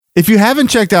If you haven't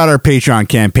checked out our Patreon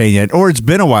campaign yet, or it's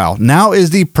been a while, now is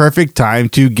the perfect time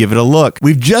to give it a look.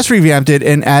 We've just revamped it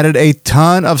and added a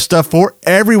ton of stuff for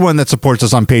everyone that supports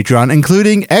us on Patreon,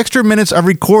 including extra minutes of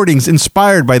recordings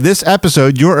inspired by this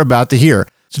episode you're about to hear.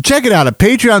 So check it out at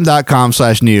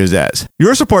patreon.com/NEOZAZ.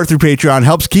 Your support through Patreon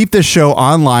helps keep this show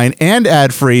online and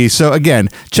ad-free. So again,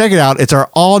 check it out. It's our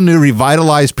all-new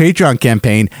revitalized Patreon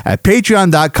campaign at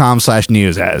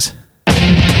patreon.com/NEOZAZ.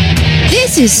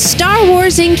 This is Star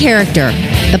Wars in Character,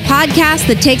 the podcast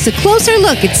that takes a closer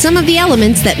look at some of the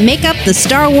elements that make up the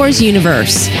Star Wars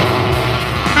universe.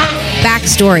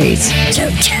 Backstories,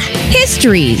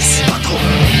 histories,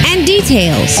 and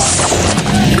details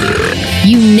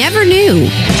you never knew,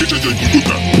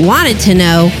 wanted to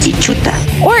know,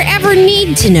 or ever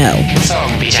need to know.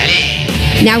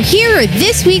 Now here are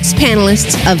this week's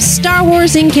panelists of Star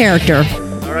Wars in Character.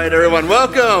 All right, everyone,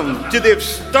 welcome to the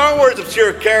Star Wars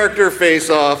Obscure Character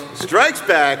Face-Off Strikes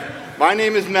Back. My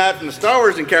name is Matt from the Star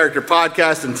Wars in Character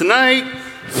podcast, and tonight,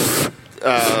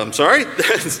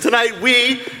 tonight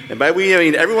we, and by we I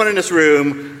mean everyone in this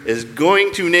room, is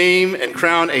going to name and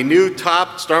crown a new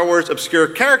top Star Wars Obscure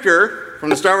Character from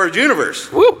the Star Wars universe.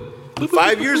 Woo!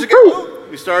 5 years ago,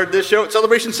 we started this show at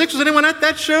Celebration 6. Was anyone at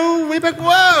that show way back?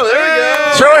 Whoa, there we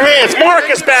go. Show of hands.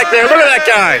 Marcus back there. Look at that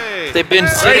guy. They've been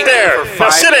sitting right there. For 5 now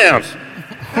sit down.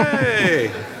 Hey.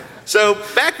 So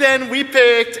back then, we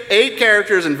picked 8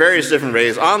 characters in various different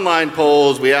ways. Online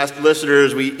polls, we asked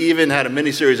listeners, we even had a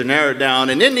mini-series to narrow it down.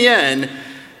 And in the end,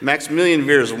 Maximilian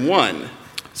Veers won.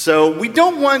 So we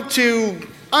don't want to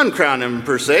uncrown him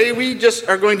per se. We just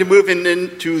are going to move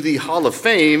into the Hall of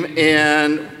Fame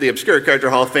and the Obscure Character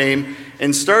Hall of Fame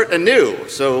and start anew.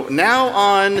 So now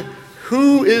on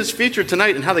who is featured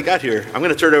tonight and how they got here, I'm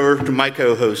going to turn it over to my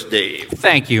co-host, Dave.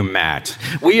 Thank you, Matt.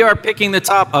 We are picking the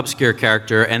top obscure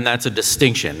character, and that's a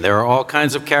distinction. There are all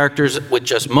kinds of characters with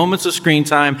just moments of screen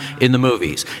time in the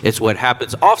movies. It's what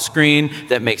happens off-screen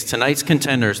that makes tonight's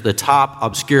contenders the top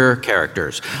obscure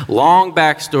characters. Long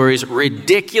backstories,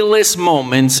 ridiculous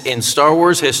moments in Star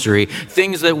Wars history,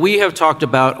 things that we have talked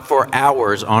about for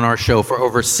hours on our show for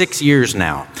over 6 years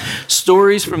now.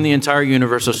 Stories from the entire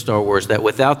universe of Star Wars that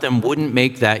without them wouldn't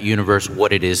make that universe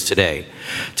what it is today.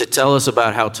 To tell us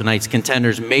about how tonight's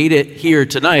contenders made it here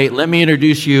tonight, let me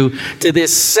introduce you to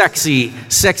this sexy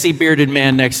bearded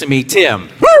man next to me, Tim.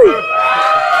 Woo!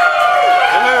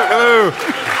 Hello.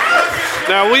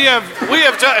 Now we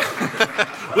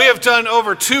have done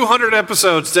over 200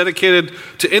 episodes dedicated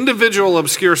to individual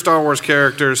obscure Star Wars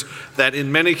characters that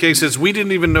in many cases we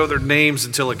didn't even know their names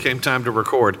until it came time to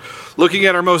record. Looking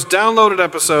at our most downloaded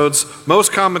episodes,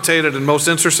 most commentated, and most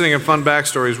interesting and fun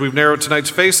backstories, we've narrowed tonight's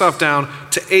face-off down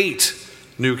to 8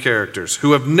 new characters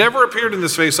who have never appeared in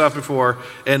this face-off before,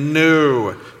 and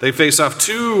no, they face off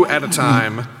 2 at a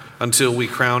time until we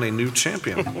crown a new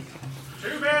champion.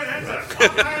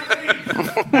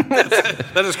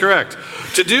 That is correct.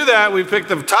 To do that, we picked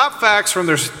the top facts from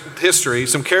their history,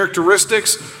 some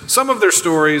characteristics, some of their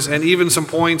stories, and even some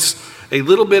points a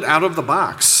little bit out of the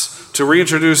box to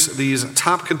reintroduce these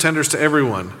top contenders to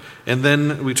everyone. And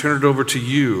then we turn it over to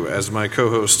you as my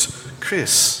co-host,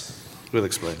 Chris will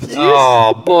explain.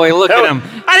 Oh, boy, look at him.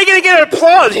 How are you going to get an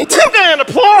applause? He took an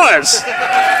applause.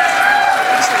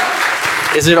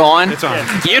 Is it on? It's on.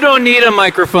 You don't need a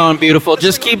microphone, beautiful.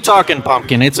 Just keep talking,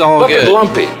 Pumpkin. It's all good.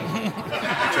 Lumpy.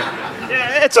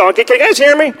 Yeah, it's on. Can you guys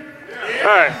hear me? All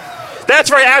right.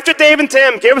 That's right. After Dave and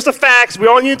Tim give us the facts we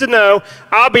all need to know,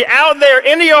 I'll be out there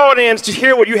in the audience to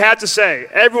hear what you have to say.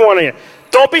 Every one of you.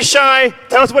 Don't be shy.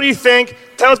 Tell us what you think.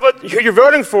 Tell us who you're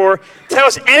voting for. Tell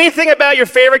us anything about your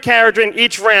favorite character in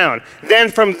each round.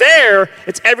 Then from there,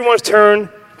 it's everyone's turn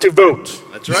to vote.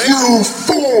 That's right. You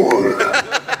fool!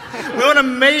 We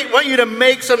want you to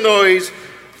make some noise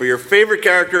for your favorite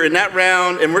character in that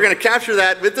round, and we're going to capture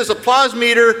that with this applause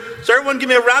meter. So everyone give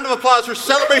me a round of applause for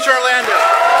Celebration Orlando.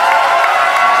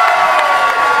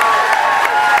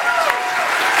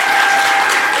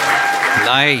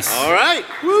 Nice. All right.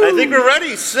 Woo. I think we're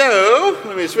ready. So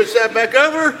let me switch that back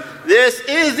over. This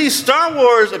is the Star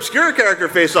Wars Obscure Character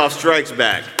Face-Off Strikes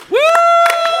Back. Woo!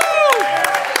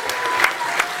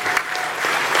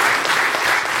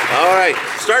 All right,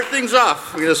 start things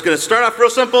off. We're just going to start off real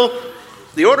simple.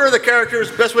 The order of the characters,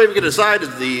 best way we can decide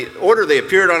is the order they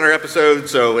appeared on our episode.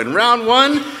 So in round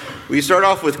 1, we start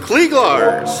off with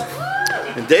Kleeglars.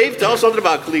 And Dave, tell us something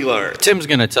about Kleeglars. Tim's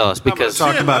going to tell us because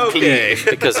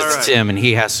because it's right. Tim and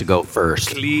he has to go first.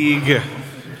 Kleeg,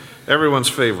 everyone's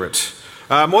favorite.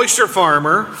 Moisture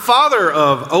farmer, father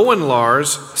of Owen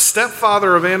Lars,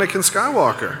 stepfather of Anakin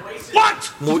Skywalker.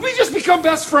 What? Did we just become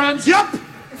best friends? Yep.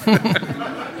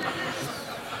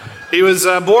 He was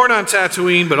born on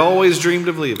Tatooine, but always dreamed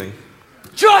of leaving.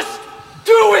 Just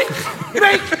do it!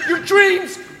 Make your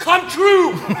dreams come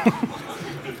true!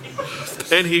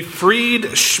 And he freed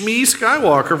Shmi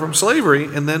Skywalker from slavery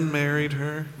and then married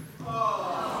her.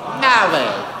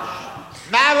 Marriage.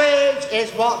 Marriage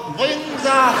is what brings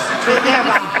us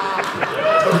together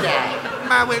today.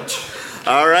 Marriage.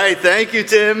 All right, thank you,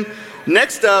 Tim.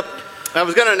 Next up, I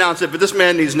was going to announce it, but this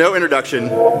man needs no introduction.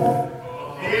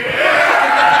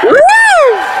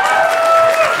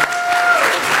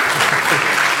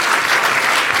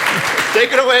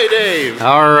 Take it away, Dave.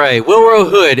 All right. Wilro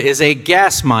Hood is a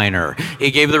gas miner. He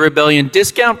gave the rebellion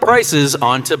discount prices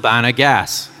on Tabana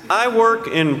gas. I work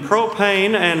in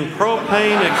propane and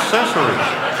propane accessories.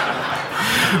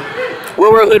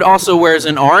 Wilro Hood also wears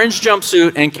an orange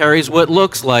jumpsuit and carries what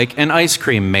looks like an ice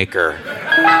cream maker.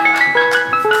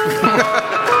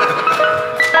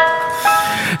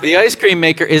 The ice cream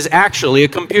maker is actually a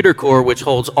computer core which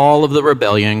holds all of the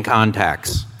rebellion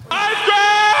contacts.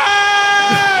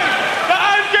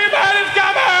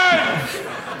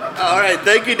 All right,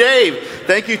 thank you, Dave.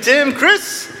 Thank you, Tim.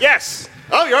 Chris? Yes.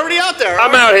 Oh, you're already out there.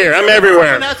 I'm out here. I'm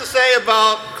everywhere. What do you have to say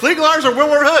about Klieglar's or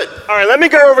Wilbur Hood? All right, let me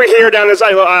go over here down this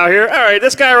aisle here. All right,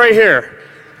 this guy right here.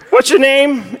 What's your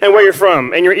name and where you're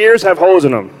from? And your ears have holes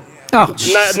in them. Oh,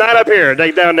 not up here,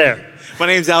 like down there. My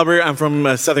name's Albert. I'm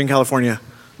from Southern California.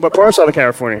 What part of Southern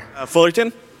California?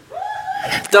 Fullerton.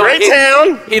 Great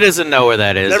town. He doesn't know where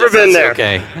that is. Never been there.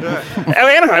 Okay.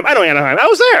 Anaheim. I know Anaheim. I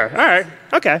was there. All right.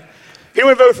 Okay. Who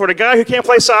would vote for? The guy who can't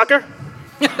play soccer?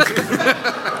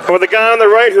 Or the guy on the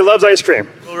right who loves ice cream?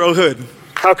 Wilro Hood.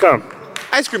 How come?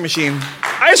 Ice cream machine.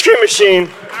 Ice cream machine.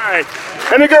 All right.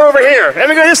 Let me go over here. Let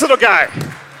me go to this little guy.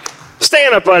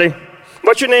 Stand up, buddy.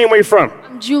 What's your name? Where you from?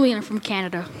 I'm Julian. I'm from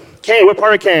Canada. Canada. What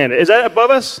part of Canada? Is that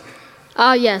above us?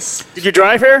 Yes. Did you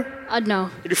drive here? No.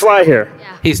 Did you fly here?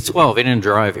 Yeah. He's 12. He didn't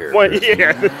drive here. What?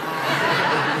 Yeah.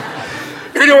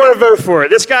 Who do you want to vote for?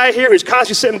 This guy here who's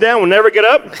constantly sitting down will never get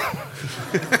up?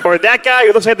 Or that guy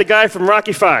who looks like the guy from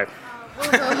Rocky V?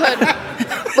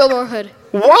 Wilbur Hood.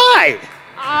 Why?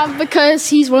 Because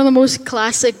he's one of the most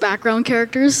classic background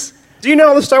characters. Do you know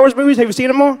all the Star Wars movies? Have you seen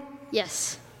them all?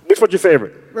 Yes. Which one's your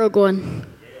favorite? Rogue One.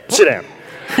 Sit down.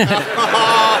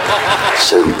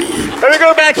 Let me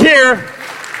go back here.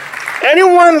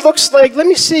 Anyone looks like, let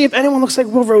me see if anyone looks like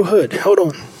Wilbur Hood. Hold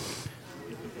on.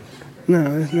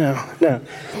 No.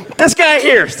 This guy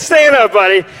here, stand up,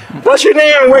 buddy. What's your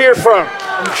name and where you're from?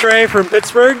 I'm Trey from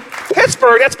Pittsburgh.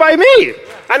 Pittsburgh, that's by me.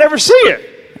 I never see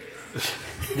it.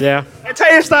 Yeah. I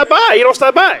tell you to stop by, you don't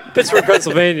stop by. Pittsburgh,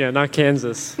 Pennsylvania, not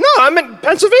Kansas. No, I'm in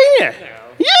Pennsylvania.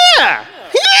 Yeah.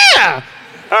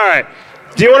 All right.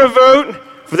 Do you want to vote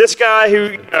for this guy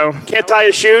who can't tie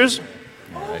his shoes?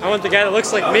 I want the guy that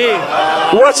looks like me.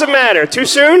 What's the matter? Too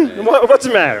soon? What's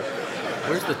the matter?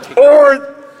 Where's the ticket?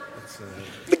 Or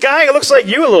the guy who looks like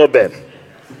you a little bit.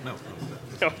 No.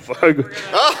 All right. We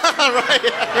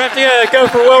have to go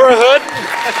for Wilbur Hood.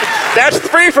 That's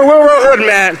 3 for Wilbur Hood,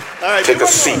 Matt. All right. Take a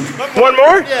seat. One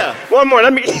more? Yeah. One more.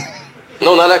 Let me.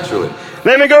 No, not actually.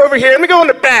 Let me go over here. Let me go in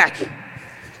the back.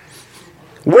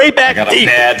 Way back I got deep. a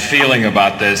bad feeling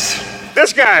about this.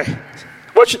 This guy.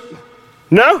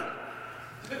 No?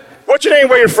 What's your name?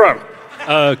 Where you're from?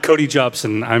 Cody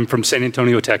Jobson. I'm from San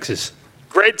Antonio, Texas.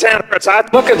 Great town. It's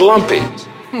hot. Look at Lumpy.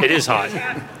 It is hot.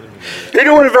 Who do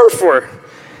you want to vote for?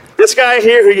 This guy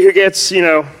here who gets,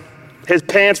 his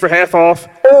pants for half off?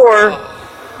 Or,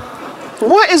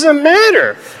 what is the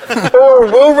matter? Or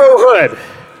Wilbur Hood?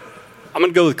 I'm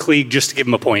going to go with Klieg just to give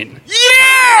him a point.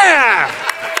 Yeah!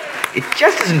 It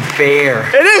just isn't fair.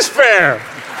 It is fair.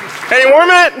 Any more,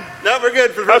 Matt? No, we're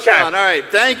good for the first round. All right.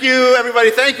 Thank you,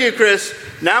 everybody. Thank you, Chris.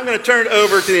 Now I'm going to turn it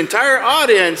over to the entire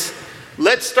audience.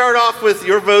 Let's start off with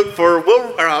your vote for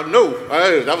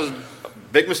that was a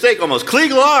big mistake almost.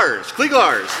 Klieg-Lars.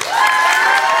 Klieg-Lars.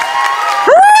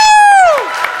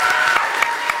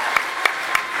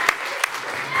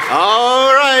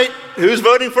 All right. Who's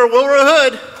voting for Wilbur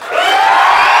Hood?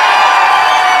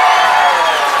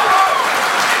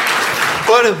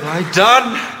 What have I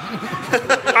done?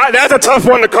 That's a tough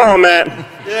one to call, Matt.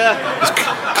 Yeah.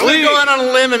 I'm going to go out on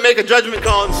a limb and make a judgment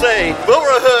call and say Wilbur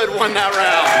Hood won that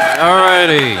round. All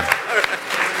righty.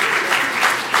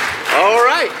 All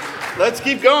right. Let's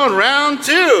keep going. Round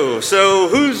 2. So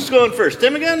who's going first?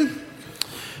 Tim again?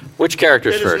 Which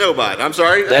character's It is first? nobody. I'm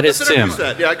sorry. That is Consider Tim.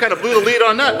 reset. Yeah, I kind of blew the lead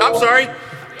on that. I'm sorry.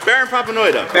 Baron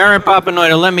Papanoida. Baron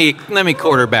Papanoida, let me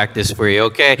quarterback this for you,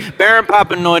 okay? Baron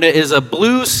Papanoida is a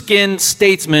blue-skinned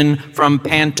statesman from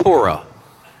Pantora.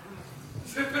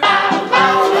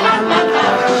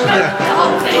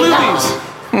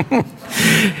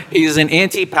 He's an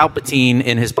anti-Palpatine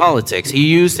in his politics. He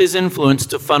used his influence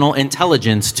to funnel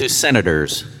intelligence to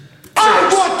senators. I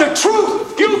want the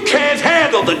truth. You can't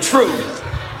handle the truth.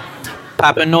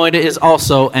 Papanoida is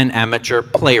also an amateur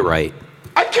playwright.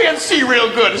 I can't see real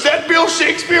good. Is that Bill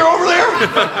Shakespeare over there?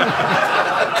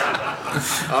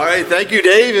 All right, thank you,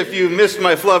 Dave. If you missed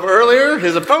my flub earlier,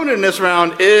 his opponent in this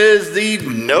round is the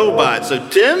Nobot. So,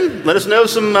 Tim, let us know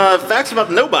some facts about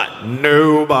Nobot.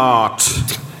 Nobot.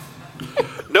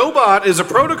 Nobot is a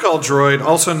protocol droid,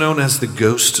 also known as the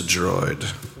Ghost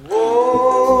Droid.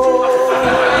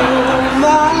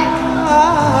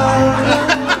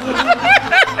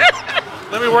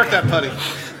 Let me work that putty.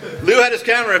 Lou had his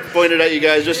camera pointed at you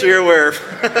guys, just so you're aware.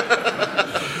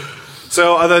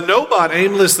 So the Nobot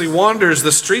aimlessly wanders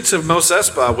the streets of Mos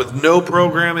Espa with no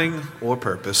programming or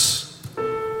purpose.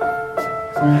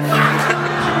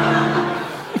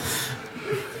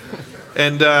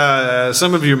 And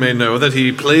some of you may know that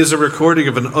he plays a recording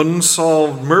of an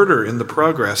unsolved murder in the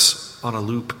progress on a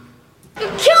loop.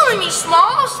 You're killing me,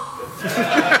 Smalls.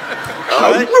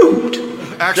 All right. Rude.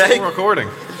 Actual recording.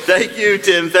 Thank you,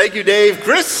 Tim. Thank you, Dave.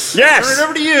 Chris, Yes. turn it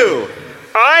over to you.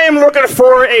 I am looking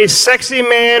for a sexy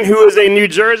man who is a New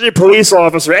Jersey police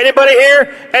officer. Anybody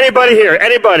here? Anybody here?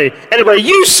 Anybody? Anybody?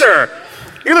 You, sir.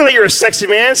 You look like you're a sexy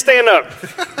man. Stand up.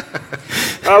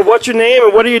 What's your name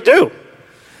and what do you do?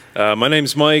 My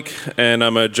name's Mike, and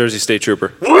I'm a Jersey State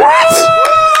Trooper. What?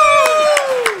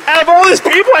 Out of all these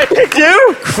people, I picked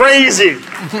you? Crazy.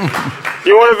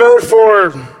 You want to vote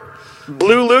for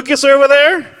Blue Lucas over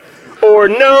there? Or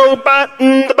no bot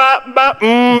bop bop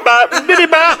bop biddy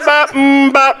bop bop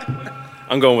bop?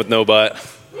 I'm going with no bot.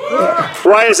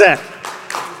 Why is that?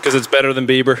 Because it's better than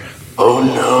Bieber. Oh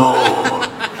no.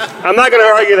 I'm not going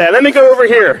to argue that. Let me go over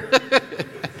here.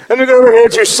 Let me go over here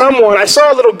to someone. I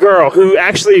saw a little girl who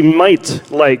actually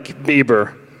might like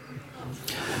Bieber.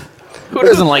 Who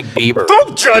doesn't like Bieber?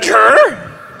 Don't judge her.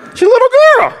 She's a little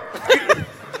girl.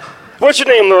 What's your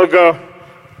name, little girl?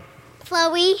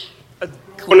 Chloe,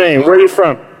 What name? Where are you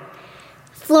from?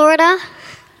 Florida.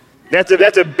 That's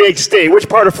a big state. Which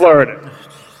part of Florida?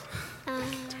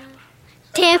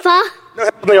 Tampa. No,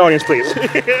 help the audience, please.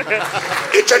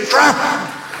 It's a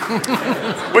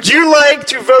trap. Would you like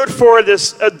to vote for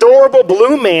this adorable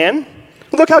blue man?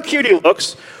 Look how cute he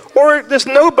looks. Or this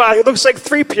Nobot who looks like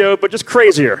 3PO, but just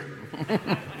crazier?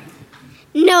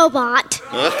 Nobot.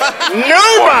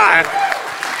 Nobot!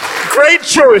 Great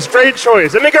choice, great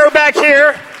choice. Let me go back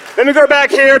here. Let me go back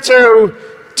here to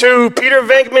Peter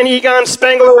Venkman, Egon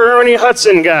Spengler, Ernie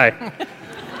Hudson guy.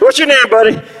 What's your name,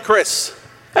 buddy? Chris.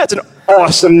 That's an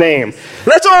awesome name.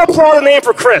 Let's all applaud the name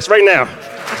for Chris right now.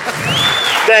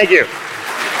 Thank you.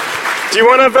 Do you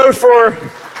want to vote for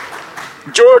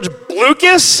George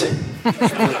Lucas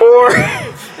or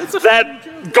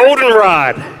that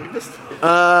goldenrod?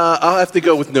 I'll have to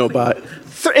go with no bot.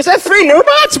 Is that 3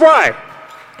 Nobots? Why?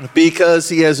 Because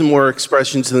he has more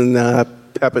expressions than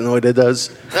Papanoida does.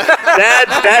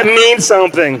 That means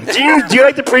something. Do you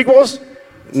like the prequels?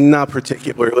 Not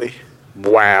particularly.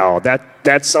 Wow,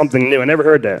 that's something new. I never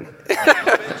heard that.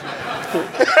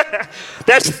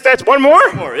 That's one more?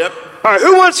 One more, yep. All right,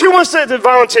 who wants to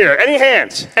volunteer? Any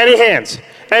hands? Any hands?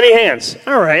 Any hands?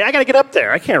 All right, I got to get up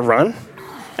there. I can't run.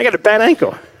 I got a bad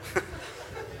ankle.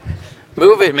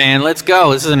 Move it, man. Let's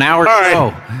go. This is an hour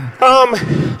show.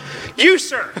 You,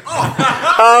 sir.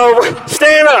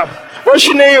 Stand up. What's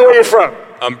your name and where you from?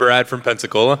 I'm Brad from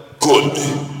Pensacola. Good.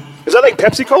 Is that like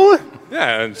Pepsi Cola?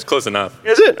 Yeah, it's close enough.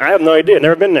 Is it? I have no idea.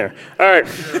 Never been there. All right.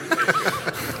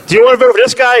 Do you want to vote for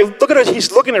this guy? Look at him.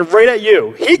 He's looking right at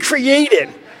you. He created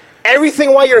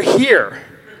everything while you're here.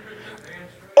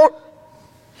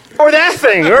 Or that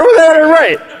thing. Over there to the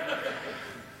right.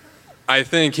 I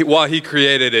think while he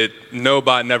created it,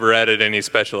 Nobot never added any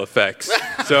special effects.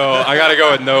 So I got to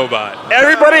go with Nobot.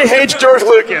 Everybody hates George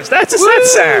Lucas. That's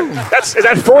sad. Is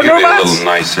that 4 Nobots? A little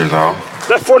nicer, though. Is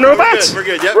that 4 Nobots? We're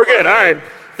good, yep. We're good, all right.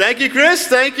 Thank you, Chris.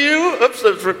 Thank you. Oops,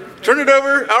 let's turn it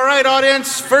over. All right,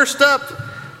 audience, first up,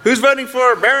 who's voting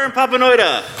for Baron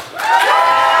Papanoida?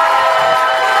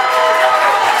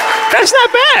 That's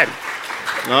not bad.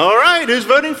 All right, who's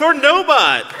voting for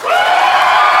Nobot?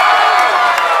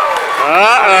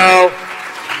 Uh-oh.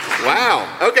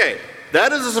 Wow, okay.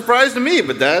 That is a surprise to me,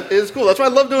 but that is cool. That's why I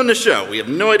love doing this show. We have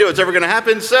no idea what's ever going to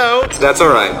happen, so... That's all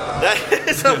right. That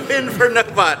is a win for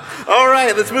Nobot. All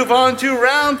right, let's move on to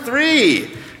round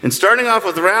 3. And starting off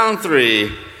with round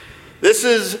 3, this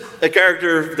is a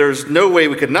character there's no way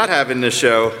we could not have in this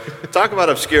show. Talk about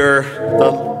obscure.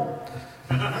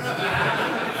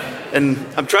 And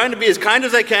I'm trying to be as kind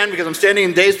as I can because I'm standing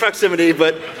in Dave's proximity,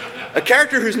 but a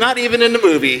character who's not even in the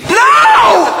movie.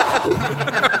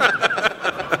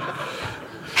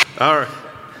 All right.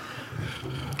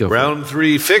 Round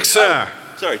 3, Fixer.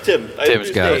 Sorry, Tim. Tim's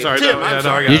got it. Sorry, Tim, no, I'm yeah,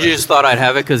 sorry. no, I You got it. just thought I'd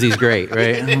have it because he's great,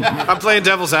 right? I'm playing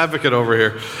devil's advocate over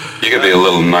here. You could be a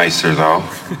little nicer, though.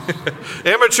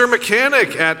 Amateur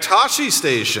mechanic at Tashi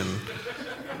Station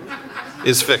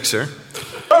is Fixer.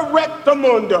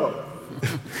 Correctamundo.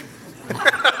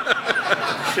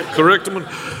 Correct.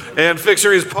 And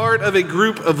Fixer is part of a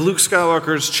group of Luke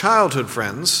Skywalker's childhood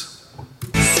friends.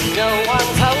 No one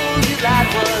told you that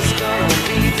was gonna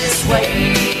be this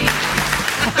way.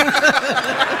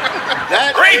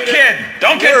 Great kid!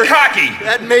 Don't get cocky!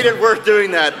 That made it worth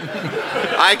doing that.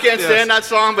 I can't stand that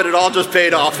song, but it all just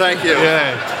paid off. Thank you.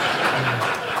 Yeah.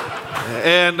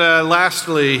 And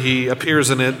lastly, he appears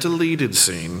in a deleted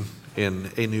scene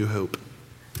in A New Hope.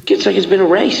 It's like it's been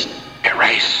erased.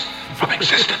 Erase from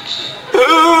existence.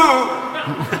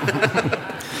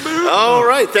 All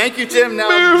right. Thank you, Tim.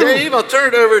 Now, Dave, I'll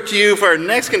turn it over to you for our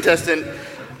next contestant.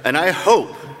 And I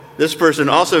hope this person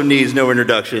also needs no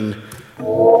introduction.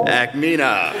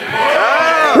 Akmina.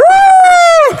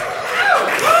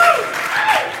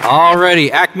 Alrighty,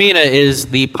 Akmina is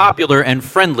the popular and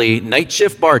friendly night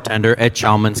shift bartender at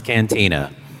Chalman's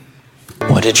Cantina.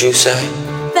 What did you say?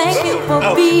 Thank you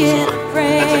for being a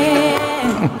friend.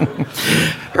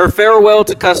 Her farewell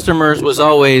to customers was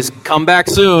always, "Come back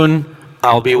soon,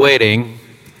 I'll be waiting."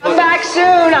 Come back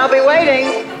soon, I'll be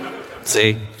waiting.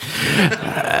 See?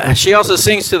 She also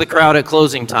sings to the crowd at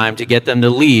closing time to get them to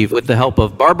leave with the help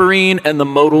of Barbarine and the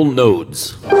modal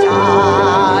nodes.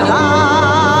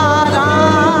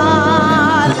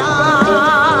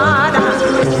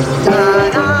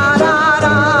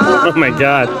 Oh my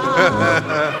God.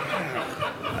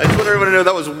 I just want everyone to know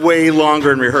that was way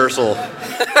longer in rehearsal.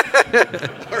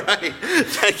 All right.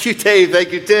 Thank you, Dave.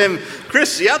 Thank you, Tim.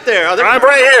 Chris, you out there? I'm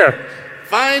right here.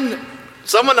 Find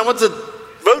someone that wants to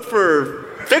vote for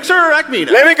Fixer or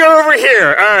Akmina. Let me go over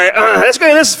here. All right, let's go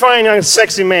to this fine young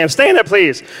sexy man. Stand up,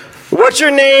 please. What's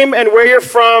your name and where you're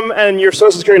from and your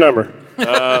social security number?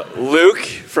 Luke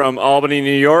from Albany,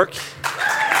 New York.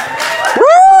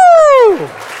 Woo!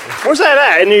 Where's that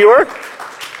at? In New York?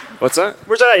 What's that?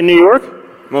 Where's that at? In New York?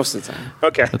 Most of the time.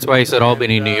 Okay. That's why he said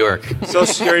Albany, New York. Social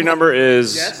security number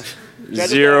is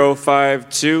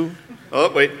 052. Oh,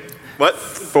 wait. What?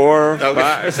 4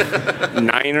 5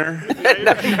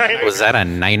 9er. Was that a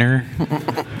niner?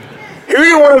 Who do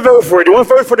you want to vote for? Do you want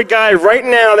to vote for the guy right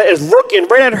now that is looking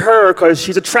right at her because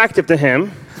she's attractive to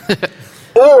him?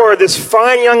 Or this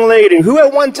fine young lady who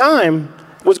at one time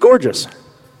was gorgeous?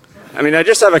 I mean, I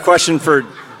just have a question for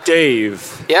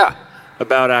Dave. Yeah.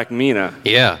 About Akmina.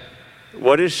 Yeah.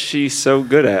 What is she so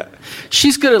good at?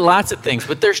 She's good at lots of things,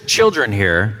 but there's children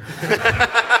here.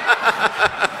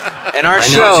 And our I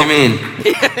show. know what you mean.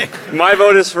 My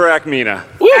vote is for Akmina.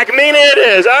 Akmina it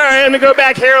is. All right, let me go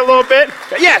back here a little bit.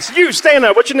 Yes, you, stand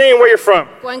up. What's your name? Where you're from?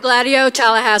 Gwen Gladio,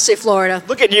 Tallahassee, Florida.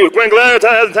 Look at you, Gwen Gladio,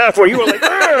 Tallahassee, Florida. You were like,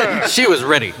 "Argh." She was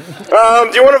ready. Do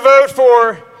you want to vote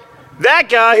for that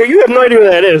guy who you have no idea who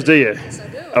that is, do you? Yes, I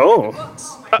do. Oh.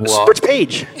 Which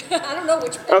page? I don't know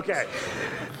which. Okay.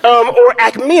 Or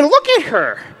Akmina, look at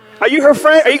her. Are you her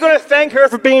friend? Are you going to thank her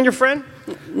for being your friend?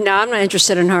 No, I'm not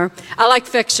interested in her. I like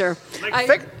Fixer.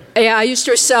 Yeah, I used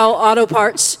to sell auto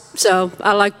parts, so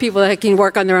I like people that can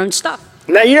work on their own stuff.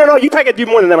 Now, you don't know, you probably can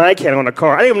do more than I can on a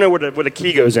car. I don't even know where the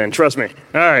key goes in, trust me.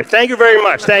 All right, thank you very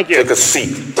much. Thank you. Take a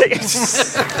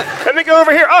seat. Let me go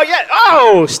over here. Oh, yeah.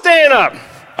 Oh, stand up.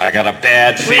 I got a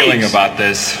bad feeling about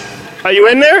this. Are you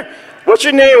in there? What's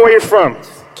your name? Where you from?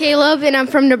 Caleb, and I'm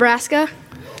from Nebraska.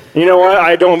 You know what?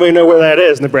 I don't really know where that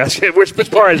is, Nebraska. Which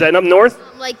part is that? Up north?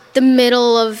 Like the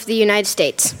middle of the United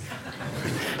States.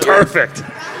 Perfect.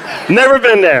 Never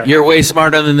been there. You're way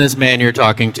smarter than this man you're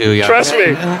talking to. Yeah. Trust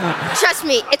me. Trust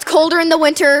me, it's colder in the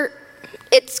winter.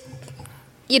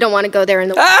 You don't want to go there in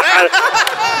the winter.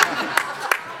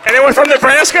 Anyone from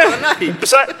Nebraska?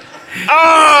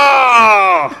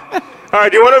 Oh! All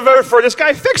right, do you want to vote for this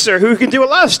guy, Fixer, who can do a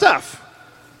lot of stuff,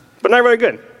 but not very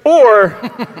good? Or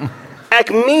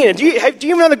Akmina. Do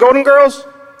you know the Golden Girls?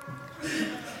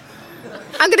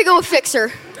 I'm going to go with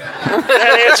Fixer.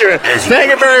 That answer it.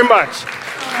 Thank you very much.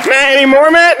 Matt, any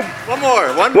more, Matt? One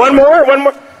more. One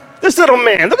more? This little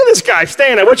man. Look at this guy.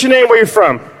 Stand up. What's your name? Where you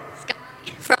from?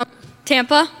 From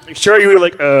Tampa. You sure you were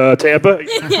like, Tampa?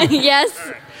 Yes.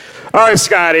 All right,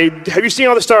 Scotty. Have you seen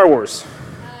all the Star Wars?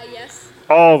 Yes.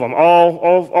 All of them.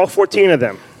 All 14 of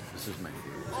them.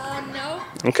 No.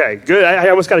 Okay, good. I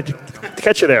almost got to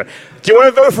catch you there. Do you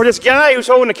want to vote for this guy who's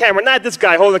holding the camera? Not this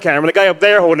guy holding the camera, the guy up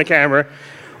there holding the camera.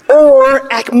 Or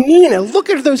Akmina. Look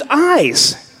at those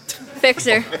eyes.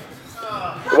 Fixer.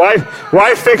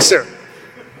 Why Fixer?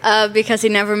 Because he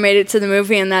never made it to the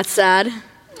movie, and that's sad.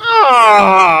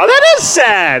 Oh, that is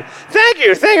sad. Thank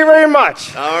you very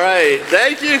much. All right,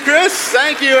 thank you, Chris.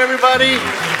 Thank you, everybody.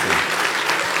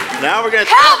 Now we're going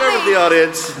to turn it over to the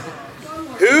audience.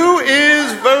 Who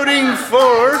is voting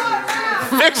for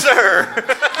Fixer?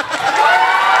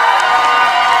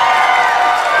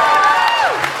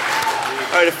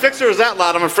 All right, if Fixer is that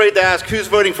loud, I'm afraid to ask who's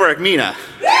voting for Akmina.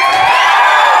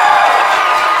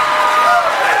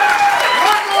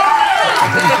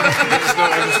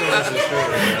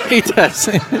 He does.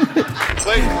 Wait,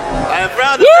 I am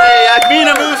proud to say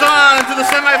Akmina moves on to the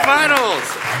semifinals.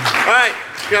 All right,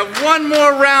 we got one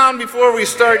more round before we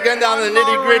start getting down to the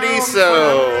nitty-gritty,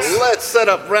 so let's set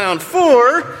up round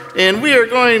 4, and we are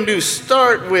going to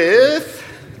start with...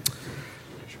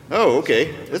 Oh,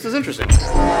 okay. This is interesting.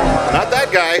 Not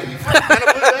that guy. Kind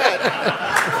of blew that.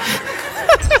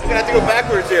 I'm going to have to go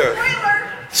backwards here.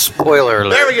 Spoiler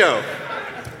alert. There we go.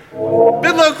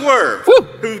 Bidlow Quirv, who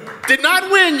did not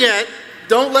win yet.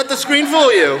 Don't let the screen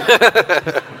fool you.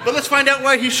 But let's find out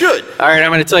why he should. All right,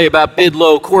 I'm going to tell you about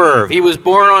Bidlow Quirv. He was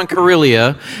born on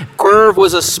Corellia. Quirv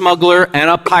was a smuggler and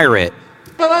a pirate.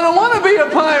 But I don't want to be a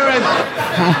pirate.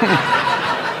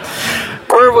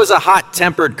 Quirv was a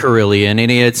hot-tempered Corellian,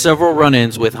 and he had several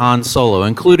run-ins with Han Solo,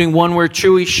 including one where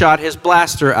Chewie shot his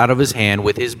blaster out of his hand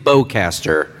with his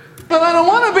bowcaster. But I don't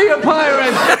want to be a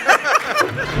pirate.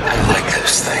 I like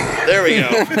this thing. There we go.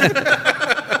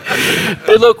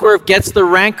 Bidlow Quirv gets the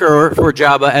Rancor for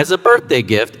Jabba as a birthday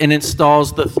gift and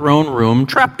installs the throne room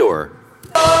trapdoor.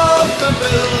 Bob the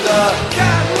Builder,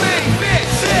 can we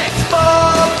fix it?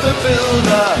 Bob the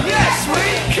Builder, yes we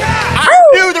can! I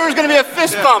knew there was going to be a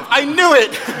fist bump. I knew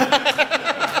it.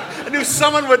 I knew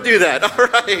someone would do that. All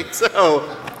right, so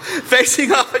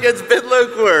facing off against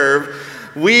Bidlow Quirv,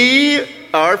 we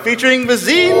are featuring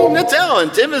Bazine Natel,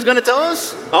 and Tim is going to tell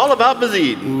us all about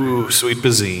Bazine. Ooh, sweet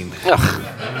Bazine.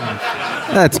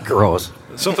 That's gross.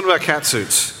 Something about cat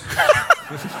suits.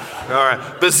 All right.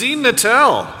 Bazine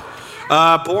Natel,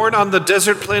 born on the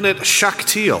desert planet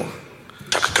Shaktil.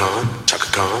 Chaka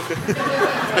Khan.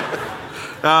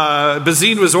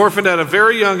 Bazine was orphaned at a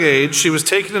very young age. She was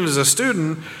taken in as a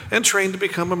student and trained to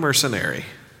become a mercenary.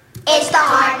 It's the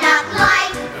hard knock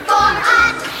life for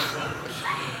us.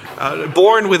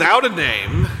 Born without a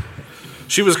name,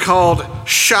 she was called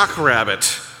Shock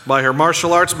Rabbit by her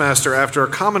martial arts master after a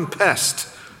common pest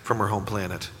from her home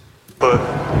planet. Put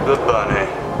the bunny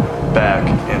back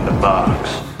in the box.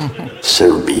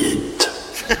 So be it.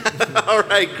 All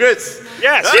right, Chris.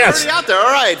 Yes. Already out there.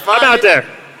 All right. I'm out there.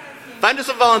 Find us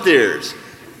some volunteers.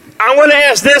 I want to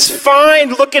ask this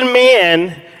fine-looking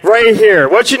man right here.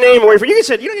 What's your name? Where you from? You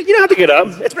said you don't have to get up.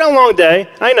 It's been a long day.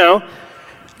 I know.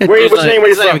 What's your name? Where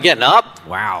you from? Getting up?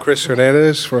 Wow. Chris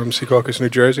Hernandez from Secaucus, New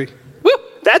Jersey. Woo.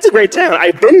 That's a great town.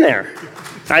 I've been there.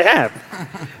 I have.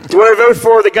 Do you want to vote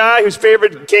for the guy whose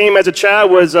favorite game as a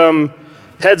child was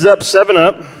Heads Up,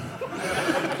 7-Up?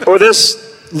 Or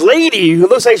this lady who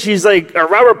looks like she's like a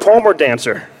Robert Palmer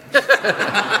dancer?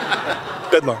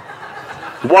 Bidlow.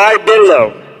 Why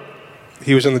Bidlow?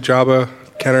 He was in the Jabba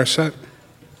Kenner set.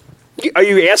 Are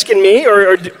you asking me?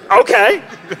 Or okay.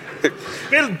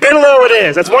 Bidlow it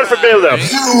is. That's one for Bidlow.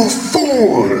 You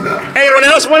fool! Anyone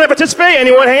else want to participate?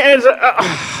 Anyone?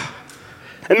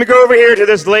 Let me go over here to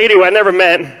this lady who I never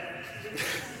met.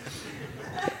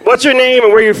 What's your name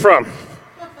and where are you from?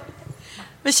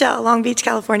 Michelle, Long Beach,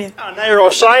 California. Oh, now you're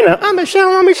all shy now. I'm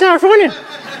Michelle, Long Beach, California.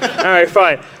 All right,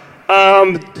 fine.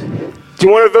 Do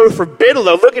you want to vote for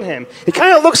Bidlow? Look at him. He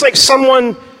kind of looks like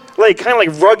someone, kind of like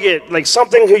rugged, like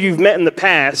something who you've met in the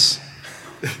past.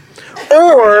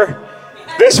 Or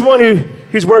this one who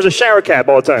wears a shower cap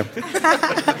all the time.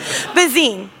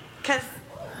 Bazine, because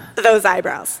those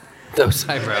eyebrows. Those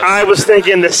eyebrows. I was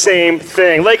thinking the same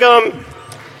thing.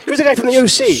 Who's the guy from the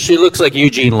OC? She looks like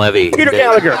Eugene Levy. Peter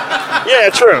Gallagher. Yeah,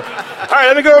 true. All right,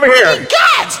 let me go over here.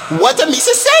 God, what the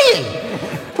Misa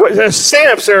saying? Stand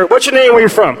up, sir. What's your name? Where you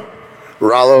from?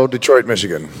 Rollo, Detroit,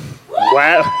 Michigan.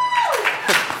 Wow.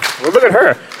 Well, look at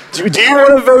her. Do you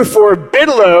want to vote for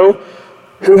Bidlow,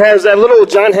 who has that little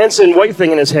John Henson white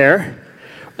thing in his hair?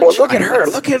 Well, look at her.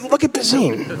 Look at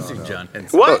Bazine.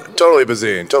 What? Totally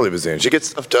Bazine. She gets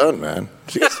stuff done, man.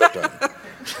 She gets stuff done.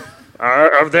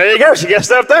 There you go. She gets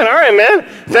stuff done. All right, man.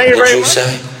 Thank you very much.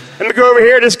 Let me go over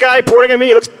here. This guy pointing at me.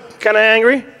 He looks kind of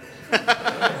angry.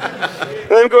 Let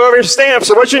me go over here. Stand up.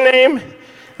 So what's your name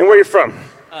and where you from?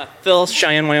 Phil,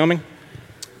 Cheyenne, Wyoming.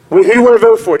 Who do you want to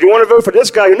vote for? Do you want to vote for this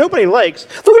guy who nobody likes?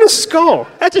 Look at his skull.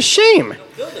 That's a shame.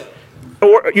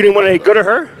 Or you didn't want to go to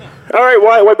her? All right,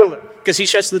 why Bidlow? Because he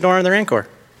shuts the door on the Rancor.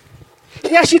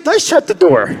 He actually does shut the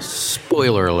door.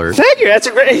 Spoiler alert. Thank you. That's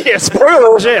a great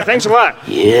spoilers. Yeah, thanks a lot.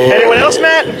 Yeah. Anyone else,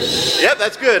 Matt? Yep,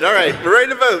 that's good. All right, we're ready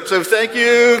to vote. So thank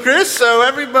you, Chris. So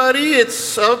everybody,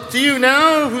 it's up to you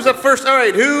now. Who's up first? All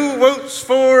right, who votes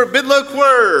for Bidlo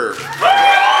Quirv?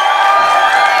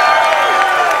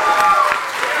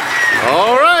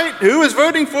 All right, who is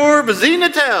voting for Bazine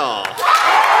Natel?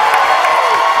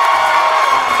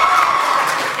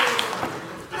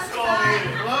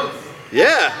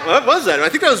 Yeah, what was that? I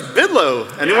think that was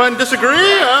Bidlo. Anyone disagree?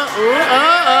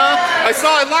 I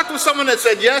locked with someone that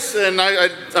said yes, and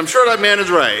I'm sure that man is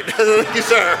right. Thank you,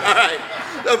 sir. All right.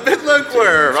 So Bidlo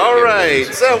Quirv. All right.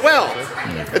 So, well,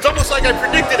 it's almost like I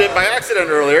predicted it by accident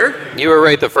earlier. You were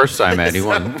right the first time, Ed. You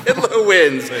won. Bidlo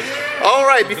wins. All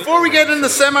right. Before we get into the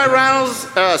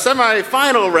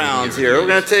semi-final rounds here, we're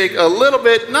going to take a little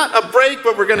bit, not a break,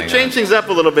 but we're going to change things up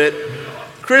a little bit.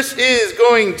 Chris is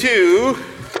going to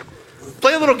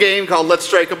play a little game called Let's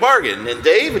Strike a Bargain. And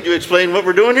Dave, would you explain what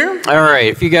we're doing here? All right.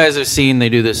 If you guys have seen, they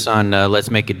do this on Let's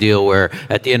Make a Deal, where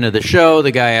at the end of the show, the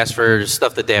guy asks for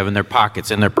stuff that they have in their pockets,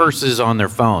 in their purses, on their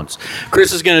phones.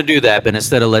 Chris is going to do that, but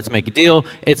instead of Let's Make a Deal,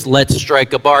 it's Let's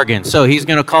Strike a Bargain. So he's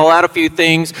going to call out a few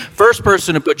things. First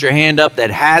person to put your hand up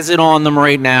that has it on them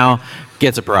right now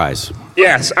gets a prize.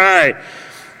 Yes. All right.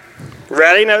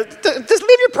 Ready? Now, just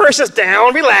leave your purses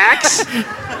down. Relax.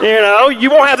 You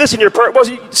won't have this in your purse. Well,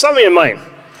 something in mind.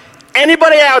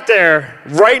 Anybody out there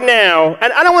right now,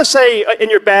 and I don't want to say in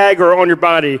your bag or on your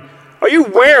body, are you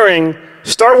wearing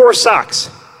Star Wars socks?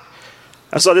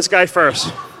 I saw this guy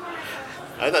first.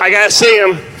 I got to see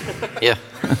him. Yeah.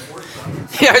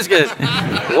 Yeah, I was good.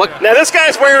 What? Now, this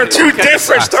guy's wearing two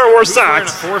different Star Wars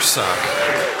socks. Wearing a Force sock.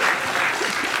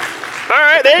 All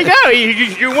right, there you go.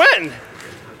 You win.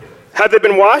 Have they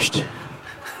been washed?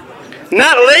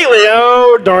 Not lately.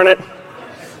 Oh, darn it.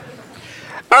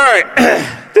 All right.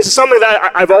 This is something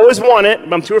that I've always wanted,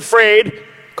 but I'm too afraid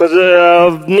because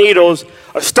of needles.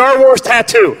 A Star Wars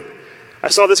tattoo. I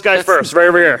saw this guy first, right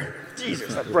over here.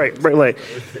 Jesus, that's right late. Do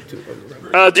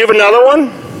you have another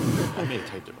one?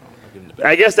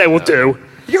 I guess that will do.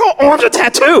 Your whole arm's a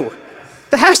tattoo.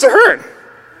 That has to hurt.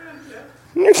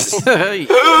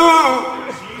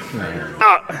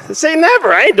 Say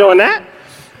never. I ain't doing that.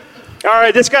 All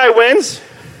right, this guy wins.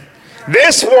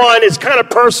 This one is kind of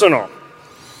personal.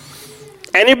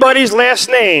 Anybody's last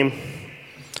name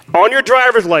on your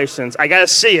driver's license, I got to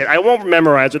see it. I won't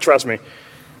memorize it, trust me.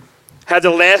 Had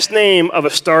the last name of a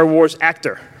Star Wars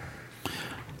actor.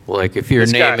 Like if your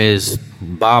name is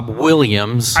Bob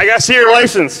Williams. I got to see your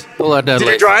license. Pull out that Did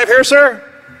license. you drive here, sir?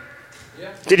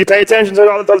 Yeah. Did you pay attention to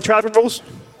all the traffic rules?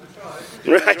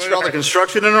 Right. All the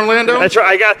construction in Orlando? That's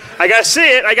right. I got to see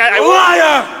it.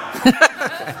 Liar!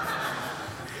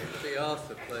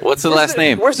 What's the last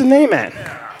name? Where's the name at?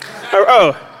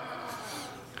 Oh.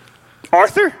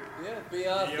 Arthur? B.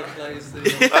 Arthur plays the... B.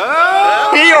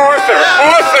 Arthur.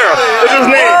 Arthur is his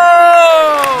name.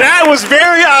 That was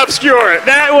very obscure.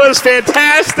 That was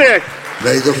fantastic.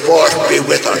 May the force be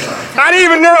with us. I didn't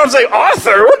even know. I was like,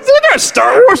 Arthur? What's in there?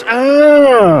 Star Wars?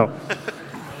 Oh.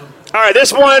 All right,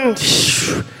 this one.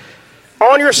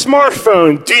 On your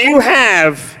smartphone, do you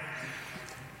have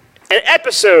an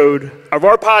episode of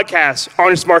our podcast on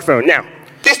your smartphone? Now,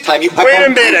 This time you have wait a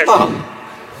minute.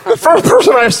 The first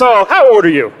person I saw, how old are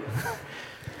you?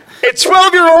 A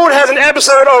 12-year-old has an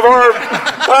episode of our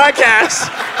podcast.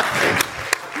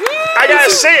 I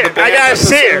gotta see it. I gotta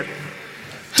see it.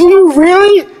 Do you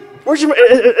really? Where's your?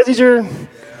 These are.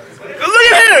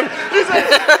 Look at him. He's like,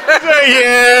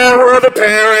 yeah, we're the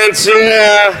parents.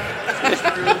 Yeah.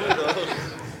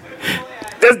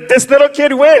 This little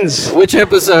kid wins. Which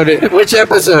episode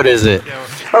is it?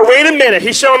 Oh, wait a minute.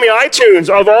 He's showing me iTunes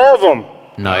of all of them.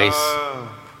 Nice.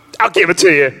 I'll give it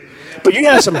to you. But you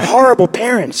got some horrible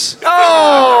parents.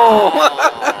 Oh!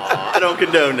 I don't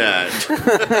condone that.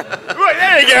 Right,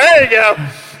 there you go.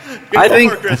 I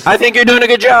think you're doing a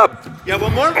good job. You got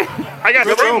one more? I got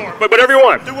three more. But whatever you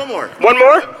want. Do one more. One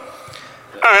more?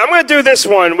 All right, I'm going to do this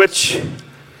one, which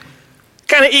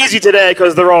kind of easy today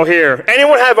because they're all here.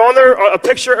 Anyone have on their a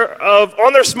picture of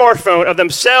on their smartphone of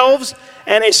themselves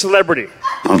and a celebrity?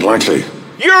 Unlikely.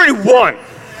 You already won.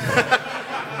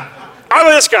 How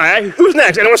about this guy? Who's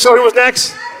next? Anyone saw who was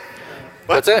next?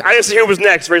 What's that? I didn't see who was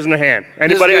next. Raising their hand.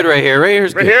 Anybody? This is good right here. Right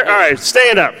here's Right good. here? All right,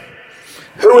 stand up.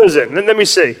 Who is it? Let me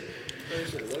see.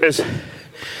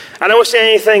 I don't see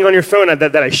anything on your phone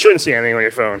that I shouldn't see anything on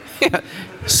your phone.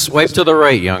 Swipe to the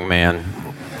right, young man.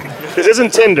 This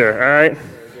isn't Tinder, all right?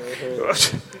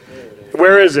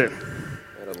 Where is it?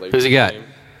 Who's he got?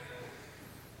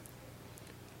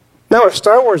 No, a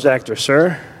Star Wars actor,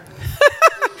 sir.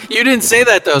 You didn't say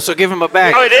that though, so give him a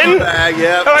bag. Oh, I didn't? Bag,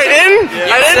 yeah. Oh, I didn't? Yeah.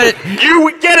 I didn't?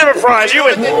 You get him a prize. It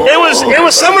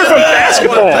was someone from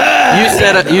basketball.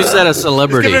 You said a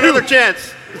celebrity. Give it another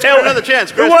chance. Let's give it another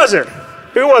chance, Chris. Who was it?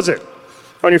 Who was it?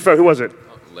 On your phone, who was it?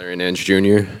 Larry Nance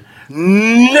Jr.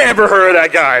 Never heard of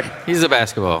that guy. He's a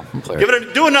basketball player.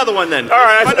 Do another one then. All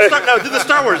right. Do the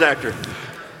Star Wars actor.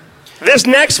 This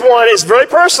next one is very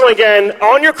personal again.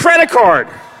 On your credit card.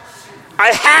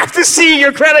 I have to see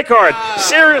your credit card.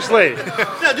 Seriously.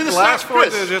 Yeah, do the Last Star, four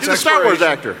Chris, digits, do the Star Wars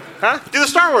actor. Huh? Do the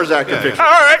Star Wars actor picture. All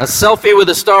right. A selfie with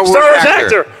a Star Wars,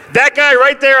 actor. That guy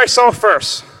right there I saw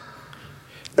first.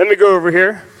 Let me go over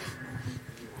here.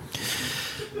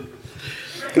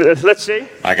 Let's see.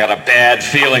 I got a bad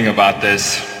feeling about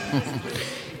this.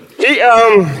 He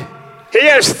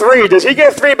has 3. Does he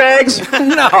get 3 bags?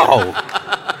 No.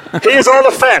 He has all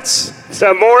the fats.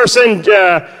 So Morrison,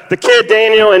 the kid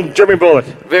Daniel, and Jeremy Bullock.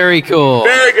 Very cool.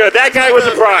 Very good. That guy was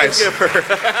the prize. All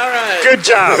right. Good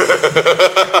job.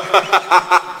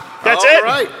 That's it. All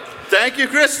right. Thank you,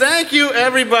 Chris. Thank you,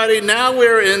 everybody. Now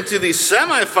we're into the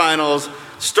semifinals,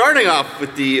 starting off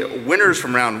with the winners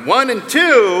from round 1 and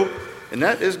 2, and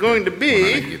that is going to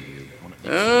be.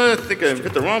 I think I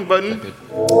hit the wrong button.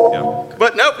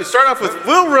 But nope, we start off with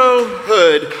Wilro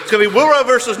Hood. It's going to be Wilro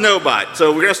versus Nobot.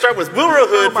 So we're going to start with Wilro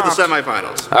Hood for the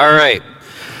semifinals. All right.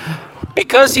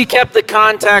 Because he kept the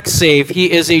contacts safe,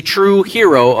 he is a true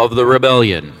hero of the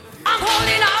rebellion.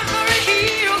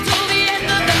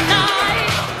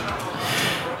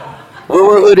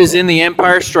 Wilro Hood is in The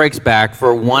Empire Strikes Back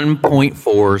for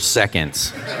 1.4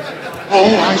 seconds. Oh,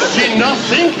 I see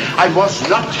nothing. I was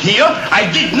not here.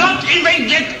 I did not even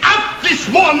get up this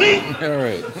morning. All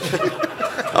right.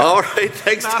 All right,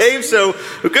 thanks, Dave. So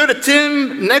we'll go to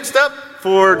Tim next up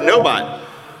for Nobot.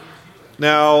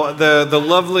 Now, the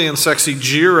lovely and sexy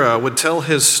Jira would tell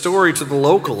his story to the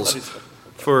locals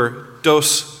for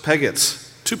Dos Peggets.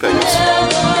 2 Peggets.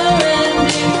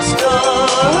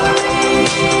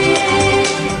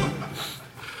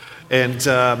 And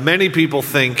many people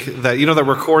think that, that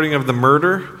recording of the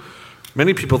murder,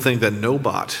 many people think that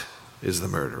Nobot is the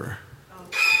murderer.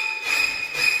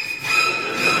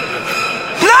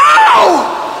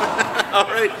 All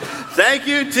right. Thank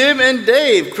you, Tim and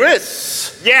Dave.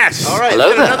 Chris. Yes. All right.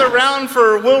 Hello there. Another round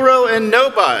for Wilro and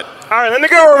Nobot. All right, let me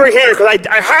go over here because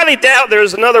I highly doubt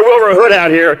there's another Wilro Hood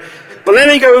out here. But let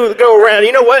me go around.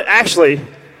 You know what? Actually,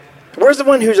 where's the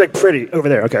one who's like pretty over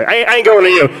there? Okay, I ain't going to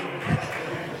you.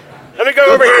 Let me go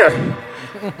over here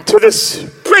to this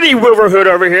pretty Wilro Hood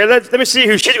over here. Let me see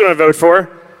who she's going to vote for.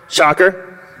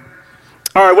 Shocker.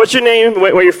 All right, what's your name?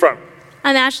 Where are you from?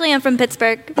 I'm Ashley. I'm from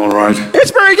Pittsburgh. All right.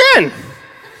 Pittsburgh again.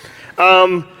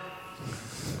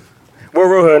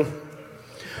 Wilro Hood.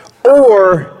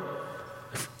 Or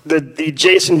the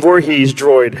Jason Voorhees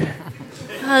droid.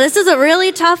 Oh, this is a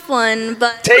really tough one,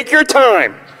 but Take your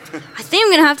time. I think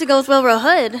I'm gonna have to go with Wilro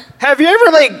Hood. Have you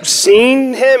ever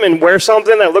seen him and wear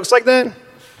something that looks like that?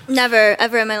 Never,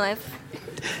 ever in my life.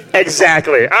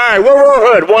 Exactly. All right, Wilro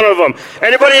Hood, one of them.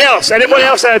 Anybody else? Anybody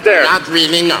else out there? Not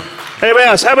really, no. Anybody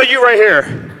else? How about you right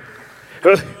here?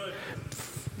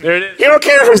 There it is. You don't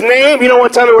care his name. You don't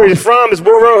want to tell me where he's from. It's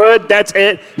Wilro Hood. That's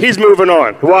it. He's moving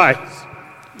on. Why?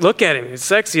 Look at him. He's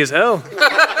sexy as hell. Great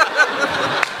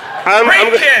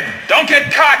kid. Don't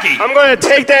get cocky. I'm going to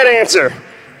take that answer.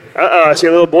 I see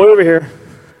a little boy over here.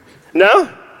 No?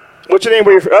 What's your name?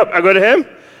 Where you from? I go to him?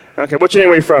 Okay, what's your name?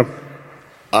 Where you from?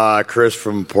 Chris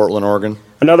from Portland, Oregon.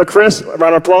 Another Chris?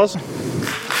 Round of applause. It's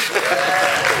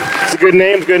a good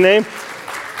name. It's a good name.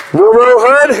 Wilro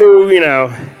Hood, who,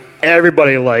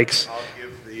 everybody likes. I'll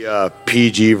give the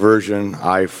PG version.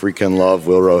 I freaking love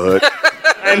Wilro Hood.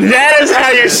 And that is how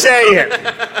you say it. All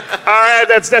right,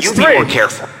 that's 3. You be more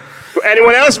careful.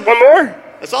 Anyone else? One more?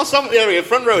 I saw someone. Yeah, we have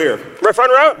front row here. Right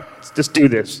front row? Let's just do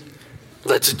this.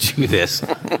 Let's do this.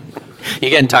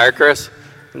 You getting tired, Chris?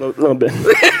 A little bit.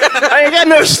 I ain't got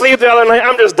no sleep the other night.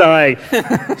 I'm just dying.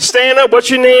 Stand up. What's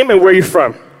your name and where are you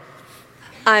from?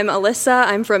 I'm Alyssa.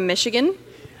 I'm from Michigan.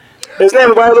 Isn't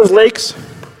that by those lakes?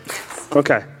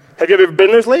 Okay. Have you ever been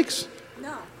to those lakes?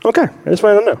 No. Okay. I just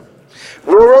wanted to know.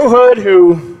 Wilro Hood,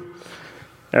 who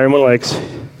everyone likes.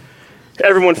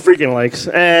 Everyone freaking likes.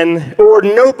 Or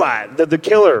Nobot, the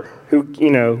killer who,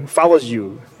 follows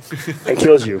you and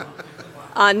kills you.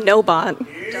 Nobot.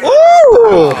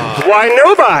 Ooh! Why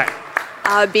Nobot?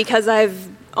 Because I've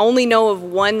only know of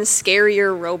one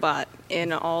scarier robot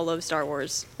in all of Star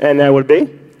Wars. And that would be?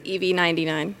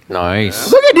 EV-99.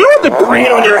 Nice. Look at you with the brain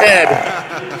on your head.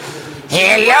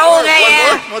 Hello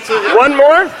there. One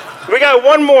more? We got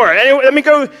one more. Anyway, let me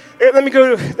go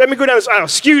down this aisle.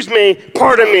 Excuse me.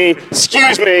 Pardon me.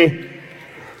 Excuse me.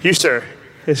 You, sir.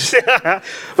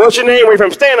 What's your name? Where you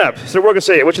from? Stand up so we're gonna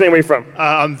say it. What's your name? Where you from?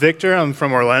 I'm Victor. I'm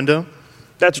from Orlando.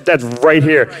 That's right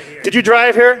here. Did you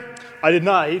drive here? I did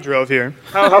not. He drove here.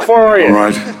 How far are you? All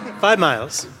right. 5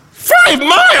 miles. 5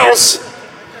 miles?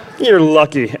 You're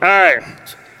lucky. All right.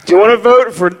 Do you want to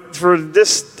vote for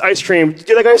this ice cream? Do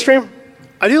you like ice cream?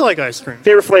 I do like ice cream.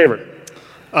 Favorite flavor?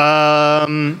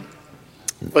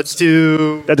 Let's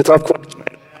do. That's a tough question.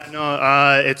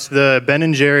 No, it's the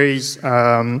Ben & Jerry's.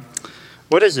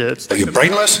 What is it? Are you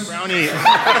brainless? Brownie.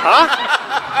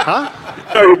 Huh?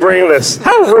 Are you brainless?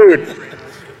 How rude.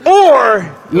 Or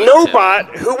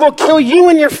Nobot, who will kill you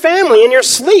and your family in your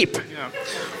sleep.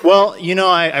 Well,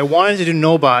 I wanted to do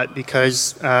Nobot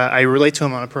because I relate to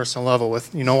him on a personal level.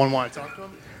 With no one wanted to talk to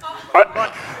him.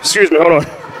 Excuse me, hold on.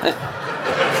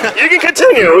 You can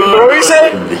continue. What were you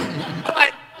saying?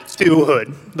 Let's do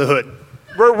Hood. The Hood.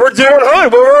 We're doing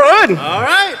Hood. We're Hood. All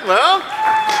right, well.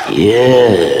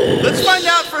 Yeah. Let's find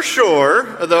out for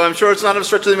sure, although I'm sure it's not a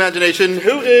stretch of the imagination,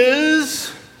 who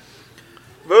is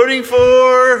voting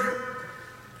for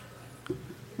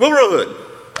Wilbur Hood.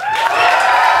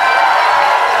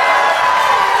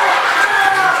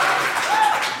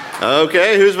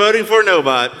 Okay, who's voting for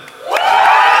Nobot?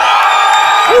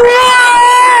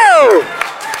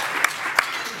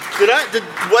 Did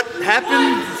what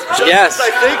happened? Yes. I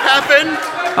think happened.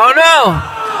 Oh no!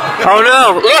 Oh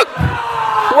no! Look!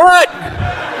 What?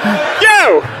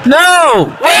 Yo!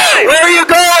 No! Wait! Where are you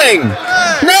going?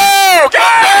 No! Get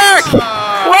back!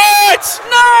 What?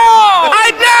 No!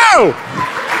 I know!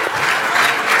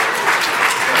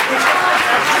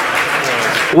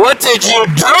 What did you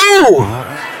do?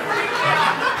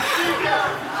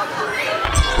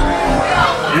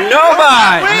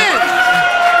 Nobody!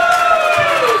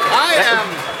 I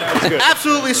am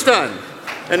absolutely stunned.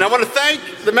 And I want to thank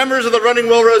the members of the Running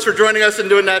Wilros for joining us and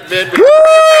doing that bid.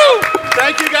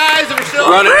 Thank you guys, and we're still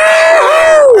Running.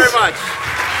 very much.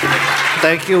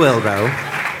 Thank you, Wilro.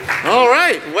 All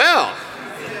right, well.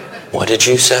 What did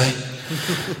you say?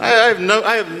 I have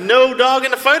no dog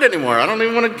in the fight anymore. I don't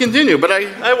even want to continue, but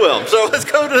I will. So let's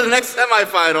go to the next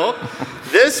semifinal.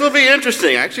 This will be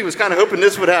interesting. I actually was kind of hoping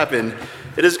this would happen.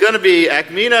 It is going to be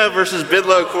Acmina versus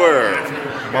Bidlo Quird.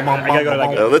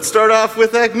 So let's start off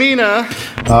with Acmina.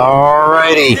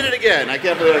 Alrighty. Did it again. I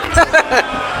can't believe I can.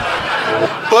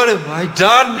 What have I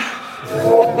done?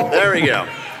 There we go.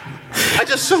 I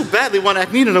just so badly want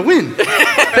Acmina to win.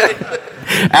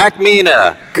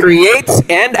 Acmina creates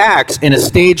and acts in a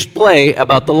staged play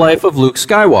about the life of Luke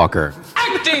Skywalker.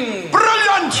 Acting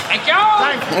brilliant! Thank you!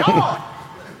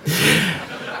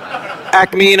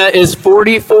 Acmina is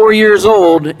 44 years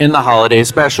old in the holiday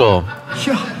special.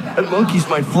 That monkeys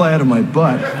might fly out of my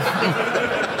butt.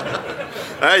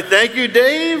 All right, thank you,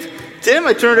 Dave. Tim,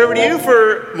 I turn it over to you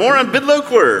for more on Bidlo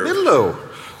Quird. Bidlo.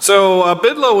 So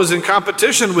Bidlo was in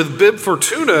competition with Bib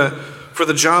Fortuna for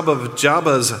the job of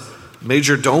Jabba's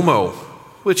Major Domo,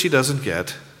 which he doesn't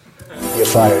get. You're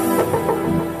fired.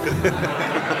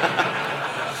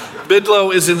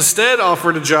 Bidlo is instead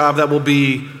offered a job that will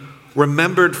be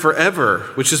remembered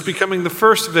forever, which is becoming the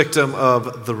first victim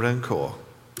of the Rancor.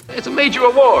 It's a major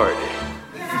award. All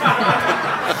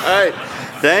right.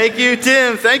 Thank you,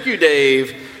 Tim. Thank you,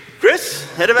 Dave. Chris,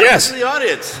 head of Yes. to the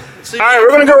audience. All right, we're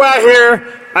going to go out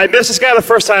here. I missed this guy the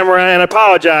first time around, and I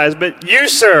apologize. But you,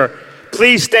 sir,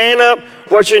 please stand up.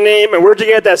 What's your name, and where'd you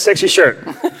get that sexy shirt?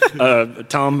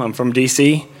 Tom, I'm from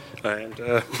D.C., and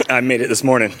I made it this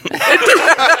morning.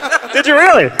 Did you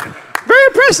really? Very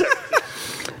impressive.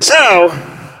 So,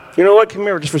 you know what? Come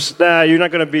here. Just for you're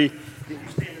not going to be.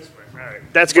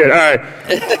 That's good. All right.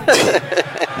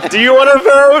 Do you want to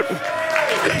vote?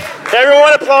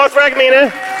 Everyone applaud for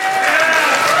Acmina.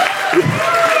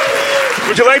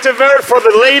 Would you like to vote for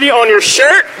the lady on your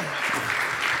shirt?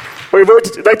 Or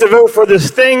would you like to vote for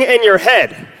this thing in your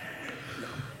head?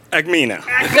 Acmina.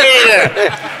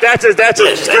 Acmina. That's a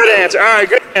good answer. All right,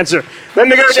 good answer. Let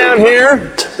me go down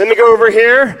here. Let me go over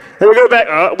here. Then we go back.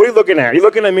 What are you looking at? You're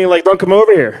looking at me like, don't come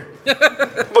over here.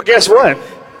 Well, guess what?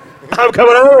 I'm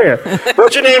coming over here.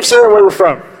 What's your name, sir, and where we're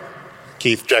from?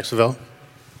 Keith, Jacksonville.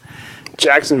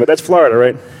 Jacksonville. That's Florida,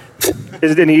 right?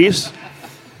 Is it in the east?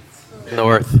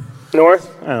 North. North?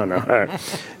 I don't know. All right.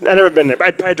 I've never been there.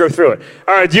 I drove through it.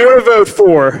 All right, do you want to vote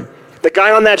for the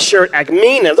guy on that shirt,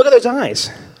 Acmina? Look at those eyes.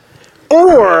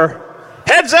 Or,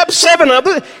 heads up, 7-Up.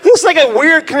 He looks like a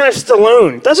weird kind of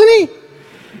Stallone, doesn't he?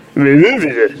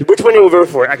 Which one do you vote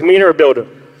for, Acmina or Bildo?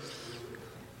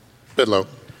 Bidlo.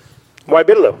 Why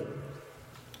Bidlo?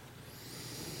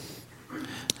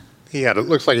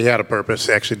 Looks like he had a purpose.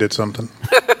 He actually did something.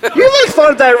 You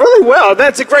thought of that really well.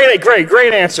 That's a great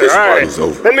answer. All right.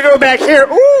 Let me go back here.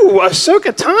 Ooh,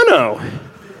 Ahsoka Tano.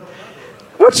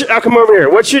 I'll come over here.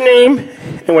 What's your name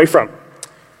and where you from?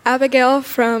 Abigail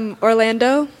from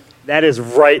Orlando. That is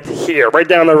right here, right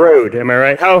down the road. Am I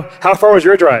right? How far was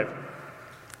your drive?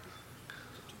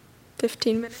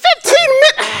 15 minutes. 15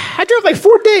 minutes? I drove like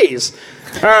 4 days.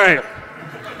 All right.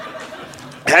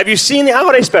 Have you seen the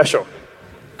holiday special?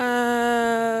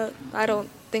 I don't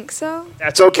think so.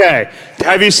 That's okay.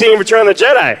 Have you seen Return of the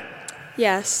Jedi?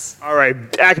 Yes. All right.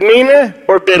 Akmina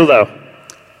or Bidlo?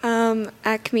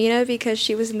 Akmina, because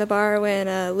she was in the bar when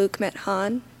Luke met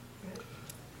Han.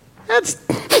 That's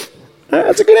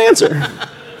a good answer.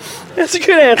 That's a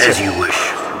good answer. As you wish.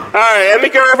 All right, let me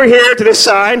go over here to this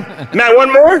side. Matt,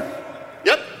 one more?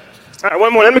 Yep. All right,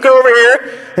 one more. Let me go over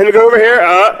here. Let me go over here.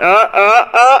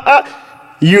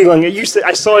 You said,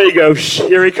 I saw you go.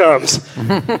 Here he comes.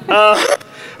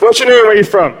 What's your name? Where are you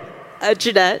from?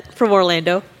 Jeanette from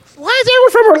Orlando. Why is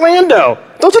everyone from Orlando?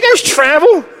 Don't you guys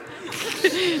travel?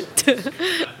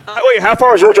 Wait, how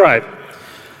far is your drive?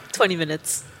 20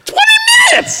 minutes. 20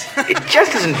 minutes? It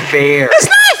just isn't fair. It's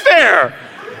not fair.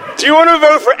 Do you want to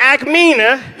vote for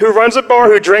Akmina, who runs a bar,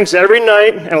 who drinks every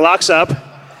night and locks up,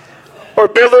 or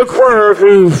Billo Quirv,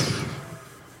 who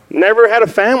never had a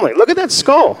family? Look at that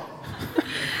skull.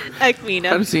 Akmina.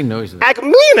 How does he know he's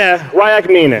Akmina? Why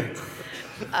Akmina?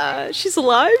 She's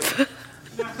alive.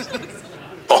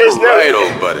 All right,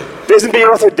 old buddy. Isn't Bea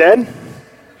Arthur dead?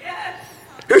 Yes.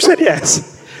 Who said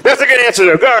yes? That's a good answer,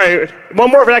 though. All right, one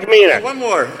more for Akmina. One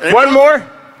more. One more?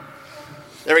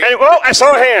 There we go. Oh, I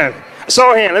saw a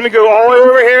hand. Let me go all the way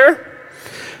over here.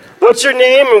 What's your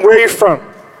name and where are you from?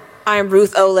 I'm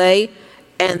Ruth Olay,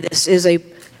 and this is a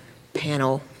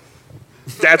panel.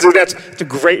 That's a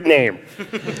great name.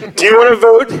 Do you want to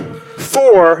vote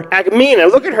for Akmina?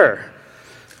 Look at her.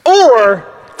 Or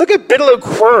look at Bidlo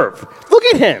Quirv. Look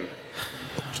at him.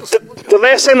 The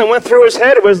last thing that went through his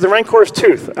head was the Rancor's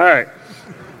tooth. All right.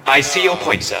 I see your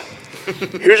point, sir.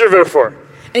 Who's your vote for?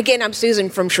 And again, I'm Susan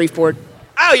from Shreveport.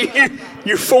 Oh,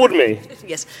 you fooled me.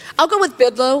 Yes. I'll go with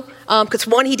Bidlo, because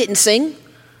one, he didn't sing,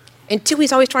 and two,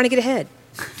 he's always trying to get ahead.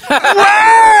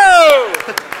 Whoa!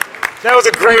 That was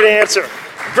a great answer.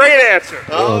 Great answer.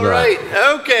 All right.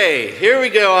 Okay. Here we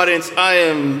go, audience. I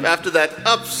am, after that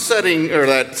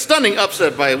stunning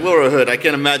upset by Laura Hood, I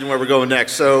can't imagine where we're going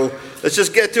next. So let's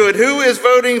just get to it. Who is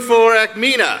voting for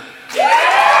Akmina?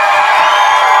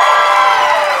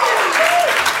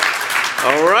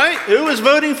 All right. Who is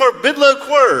voting for Bidlo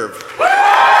Quirv?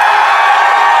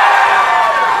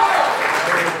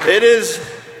 It is,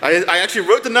 I actually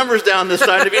wrote the numbers down this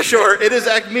time to be sure. It is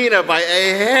Akmina by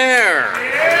a hair.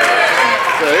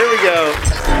 So here we go.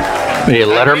 Maybe a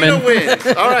Letterman? Akmina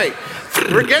wins. All right.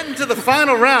 We're getting to the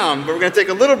final round, but we're going to take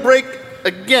a little break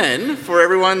again for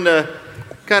everyone to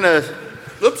kind of...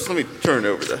 Oops, let me turn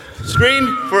over the screen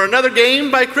for another game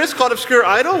by Chris called Obscure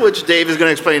Idol, which Dave is going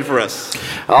to explain for us.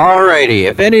 Alrighty,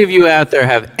 if any of you out there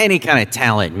have any kind of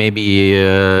talent, maybe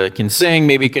you can sing,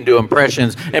 maybe you can do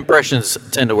impressions. Impressions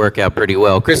tend to work out pretty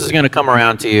well. Chris is going to come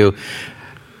around to you.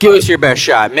 Give us your best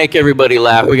shot. Make everybody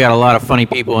laugh. We got a lot of funny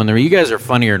people in there. You guys are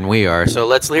funnier than we are, so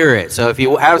let's hear it. So if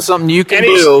you have something you can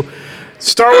do,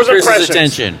 Star Wars Chris's impressions.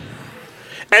 attention.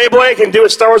 Anybody can do a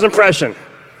Star Wars impression.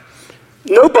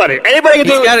 Nobody. Anybody can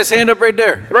do it. He's got his hand up right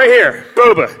there. Right here.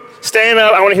 Boba. Stand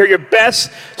up. I want to hear your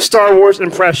best Star Wars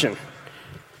impression.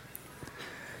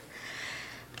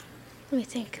 Let me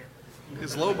think.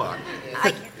 It's Lobot.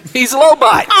 He's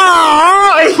Lobot.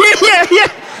 Oh, yeah.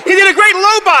 He did a great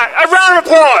Lobot. A round of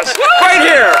applause. Right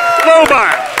here.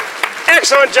 Lobot.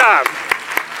 Excellent job.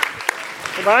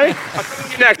 Goodbye.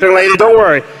 Next, lady. Don't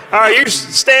worry. All right, you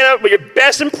stand up with your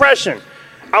best impression.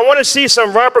 I want to see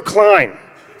some Robert Klein.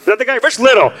 Is that the guy? Rich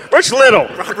Little. Rich Little.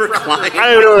 Robert Klein. I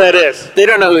don't even know who that is. They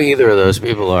don't know who either of those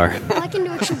people are. I can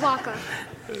do a Chewbacca.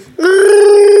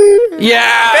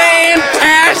 Yeah.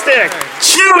 Fantastic.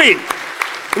 Chewie.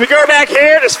 Let me go back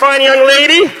here. This fine young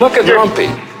lady. Look at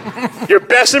Lumpy. Your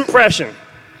best impression.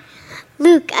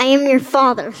 Luke, I am your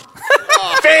father.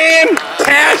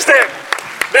 Fantastic.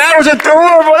 That was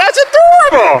adorable. That's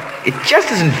adorable. It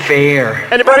just isn't fair.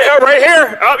 Anybody? Oh, right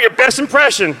here. Oh, your best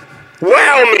impression.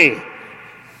 Wow me.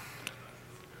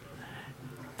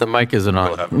 The mic isn't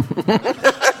on.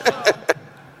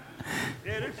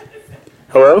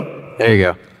 Hello? There you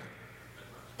go.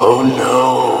 Oh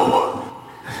no.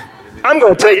 I'm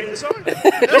going to take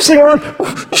it. This thing on.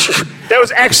 That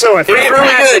was excellent. Really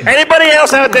good. Anybody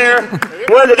else out there?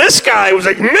 Whether this guy was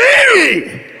like,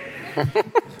 me!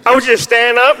 I want you to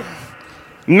stand up,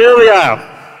 middle of the aisle,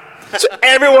 so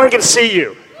everyone can see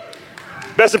you.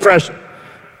 Best impression.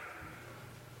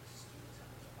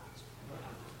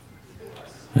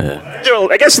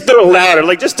 I guess do it louder.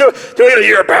 Like just do it.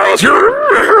 Your balance.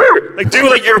 Like do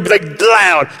like you're like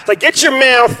loud. Like get your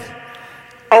mouth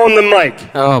on the mic.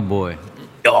 Oh boy.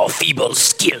 Your feeble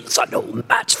skills are no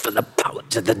match for the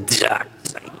powers of the dark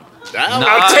side.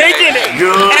 I'm taking it.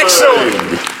 Good. Excellent.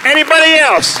 Anybody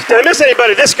else? Did I miss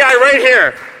anybody? This guy right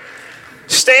here.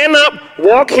 Stand up,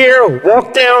 walk here,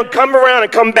 walk down, come around,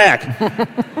 and come back. All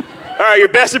right, your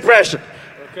best impression.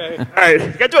 Okay. All right,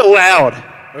 you gotta do it loud.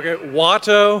 Okay,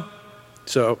 Watto.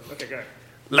 So,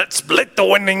 let's split the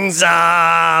winnings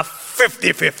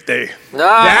 50-50.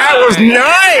 That was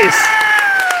nice.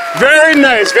 Very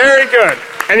nice, very good.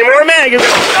 Any more, man?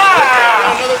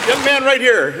 Another young man right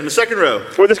here in the second row.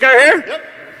 With this guy here? Yep.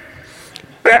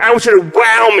 I want you to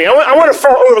wow me. I want to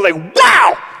fall over like,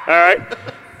 wow! All right?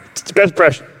 It's the best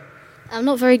impression. I'm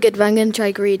not very good, but I'm going to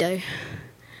try Greedo.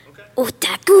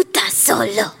 Utakuta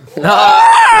solo.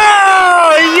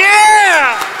 Oh,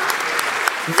 yeah!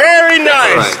 Very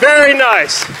nice, very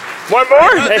nice. One more?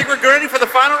 I think we're ready for the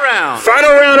final round.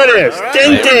 Final round it is. All right,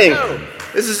 Ding, here we ding. go.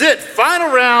 This is it.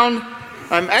 Final round.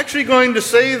 I'm actually going to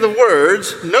say the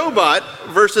words Nobot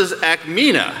versus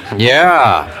Acmina.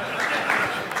 Yeah.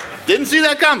 Didn't see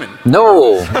that coming.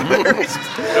 No.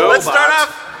 Let's start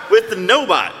off with the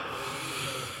Nobot.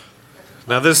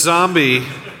 Now this zombie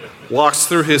walks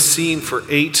through his scene for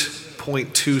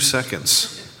 8.2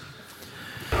 seconds.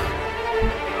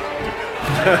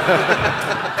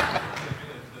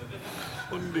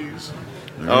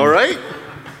 All right.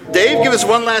 Dave, give us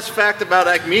one last fact about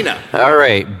Acmina. All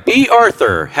right. B.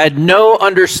 Arthur had no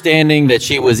understanding that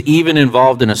she was even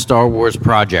involved in a Star Wars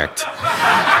project.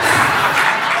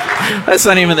 That's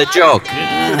not even the joke. The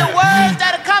words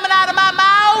that are coming out of my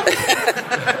mouth.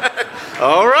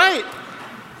 All right.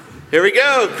 Here we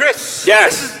go. Chris.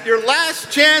 Yes. This is your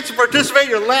last chance to participate.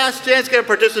 Your last chance to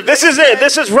participate. This is it.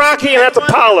 This is Rocky and that's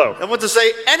Apollo. I want to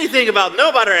say anything about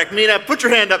Nobot or Acmina. Put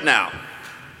your hand up now.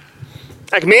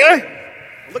 Acmina?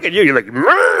 Look at you. You're like,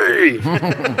 Murray. All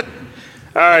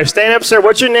right, stand up, sir.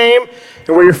 What's your name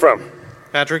and where you're from?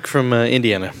 Patrick from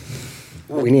Indiana.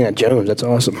 Ooh, Indiana Jones. That's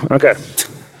awesome. Okay.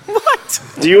 What?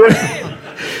 Do you want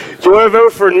to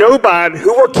vote for Nobot,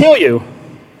 who will kill you,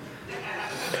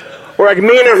 or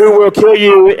Acmina, who will kill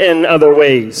you in other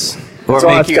ways? Or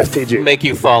That's make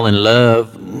you fall in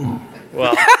love.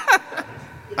 Well,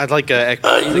 I'd like to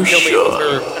kill me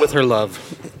with her love.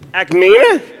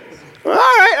 Acmina? All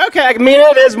right, okay,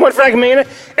 Acmina. There's one for Acmina.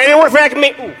 Anyone for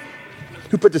Acmina? Ooh,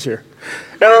 who put this here?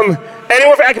 Anyone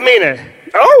for Acmina?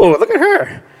 Oh, look at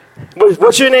her.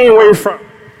 What's your name and where you're from?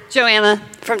 Joanna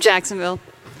from Jacksonville.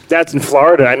 That's in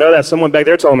Florida. I know that. Someone back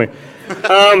there told me.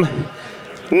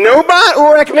 Nobot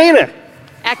or Acmina?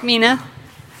 Acmina.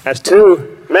 That's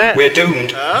two. Matt? We're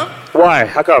doomed. Why?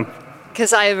 How come?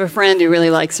 Because I have a friend who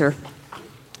really likes her.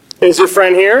 Is your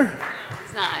friend here?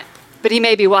 It's not. But he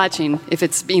may be watching if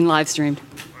it's being live streamed.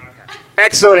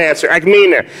 Excellent answer.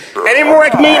 Acmina. Any more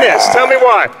Acminas? Tell me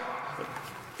why.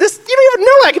 You don't even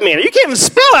know Acmina. You can't even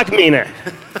spell Acmina.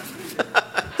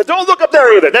 Don't look up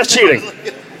there either. That's cheating.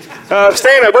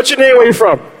 Stand up. What's your name? Where you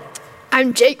from?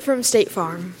 I'm Jake from State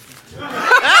Farm. You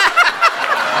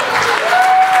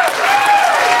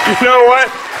know what?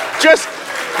 Just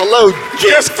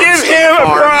give him a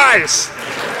prize.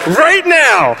 Right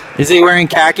now. Is he wearing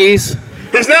khakis?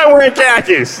 He's not wearing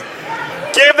khakis.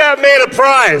 Give that man a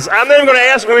prize. I'm not even going to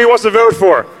ask him who he wants to vote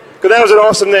for, because that was an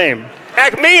awesome name.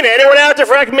 Acmina. Anyone out there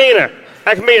for Acmina?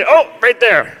 Acmina. Oh, right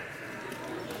there.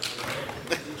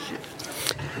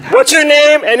 What's your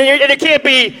name? And you can't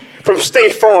be from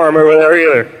State Farm or whatever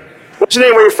either. What's your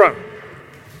name? Where are you from?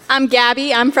 I'm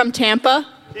Gabby. I'm from Tampa.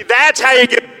 That's how you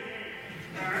get.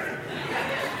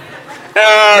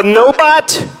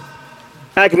 Nobot.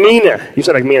 Acmina. You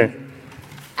said Acmina.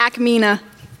 Acmina.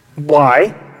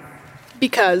 Why?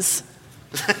 Because.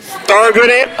 Darn good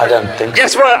answer. I don't think.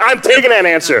 Guess what? I'm taking that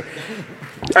answer.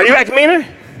 Are you Acmina?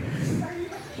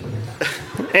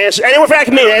 Answer. Anyone for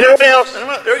Acmina? Anyone else?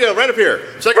 There we go. Right up here.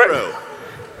 Second row.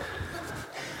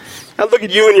 Now look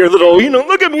at you and your little,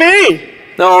 look at me.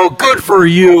 No, good for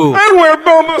you. I wear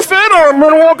Boba Fett armor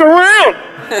and walk around.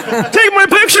 Take my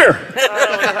picture.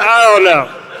 I don't know.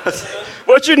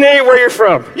 What's your name? Where you're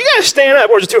from? You gotta stand up,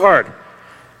 or is it too hard?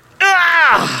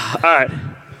 Ah! All right.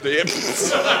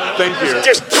 Thank you.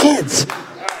 Just kids.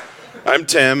 I'm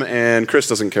Tim, and Chris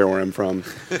doesn't care where I'm from.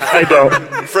 I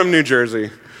don't. From New Jersey.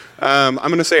 I'm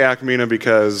going to say Acmina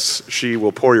because she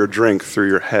will pour your drink through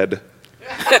your head.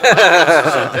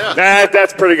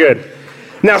 That's pretty good.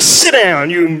 Now sit down,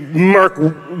 you Merc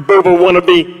Boba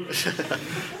wannabe.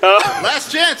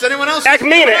 Last chance. Anyone else?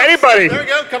 Acmina, anybody? There we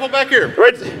go. Couple back here.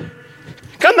 Right.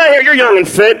 Come down here. You're young and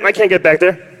fit. I can't get back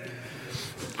there.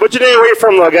 What's your name? Where you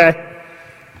from, little guy?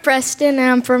 Preston,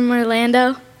 and I'm from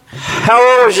Orlando. How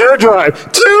long was your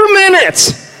drive? 2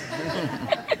 minutes!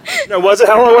 No, was it?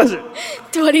 How long was it?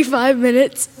 25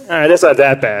 minutes. All right, that's not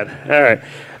that bad. All right.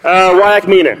 Why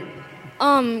Akmina?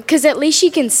 'Cause at least she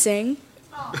can sing.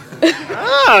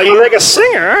 Oh, you like a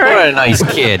singer, all right. What a nice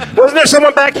kid. Wasn't there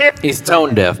someone back here? He's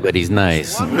tone deaf, but he's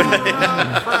nice. All right.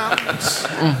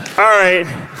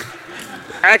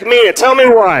 Akmina, tell me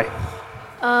why.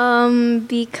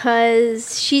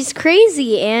 Because she's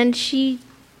crazy, and she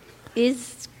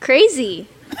is crazy.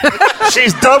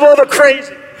 She's double the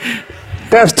crazy.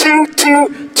 That's two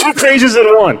crazies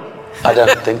in one. I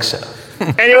don't think so.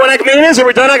 Anyone Akminas? Are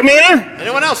we done Akmina?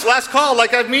 Anyone else? Last call,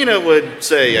 like Akmina would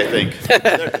say, I think.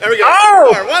 There we go.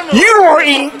 Oh, One more. you are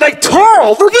eating like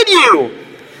tall. Look at you.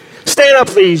 Stand up,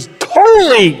 please.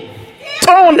 Totally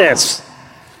tallness.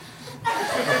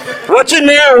 What's your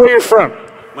name? Where you from?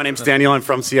 My name's Daniel. I'm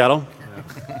from Seattle.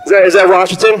 Is that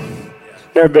Washington?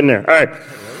 Never been there. All right.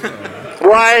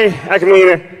 Why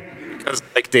Akmina? Because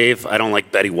like Dave, I don't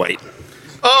like Betty White.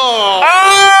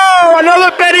 Oh,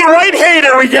 another Betty White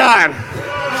hater we got.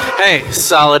 Hey,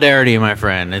 solidarity, my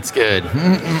friend. It's good.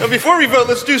 Now, before we vote,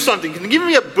 let's do something. Can you give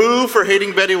me a boo for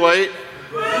hating Betty White?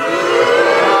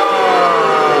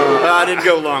 I didn't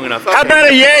go long enough. Okay. How about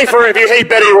a yay for if you hate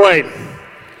Betty White?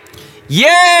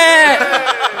 Yeah!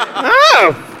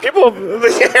 Oh, people.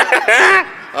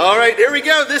 All right, here we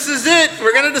go. This is it.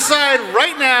 We're going to decide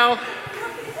right now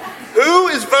who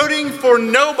is voting for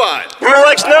Nobot. Who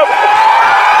likes Nobot?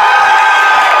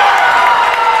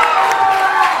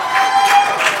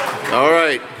 All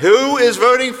right, who is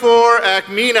voting for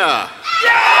Akmina?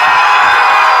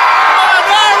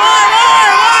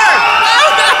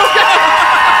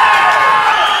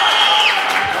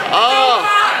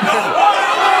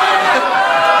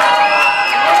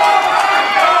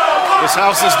 This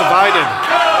house is divided.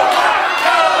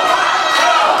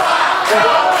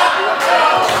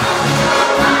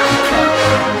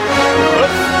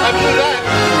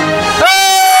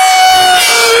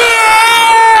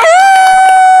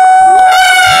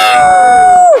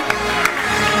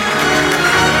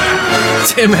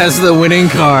 Tim has the winning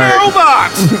card.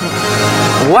 Robot!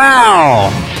 Wow.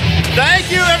 Thank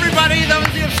you, everybody. That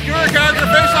was the Obscure Character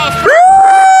Face-Off. For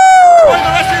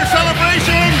the rest of your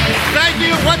celebration, thank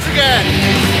you once again.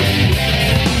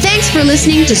 Thanks for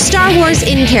listening to Star Wars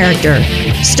in Character.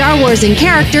 Star Wars in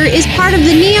Character is part of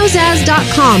the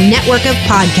NEOZAZ.com network of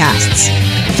podcasts.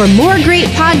 For more great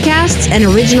podcasts and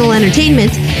original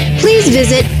entertainment, please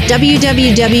visit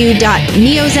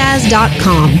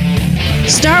www.neozaz.com.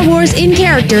 Star Wars in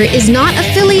Character is not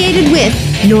affiliated with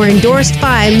nor endorsed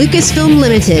by Lucasfilm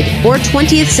Limited or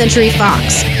 20th Century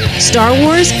Fox. Star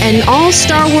Wars and all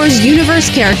Star Wars universe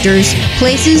characters,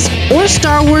 places, or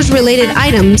Star Wars related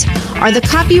items are the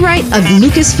copyright of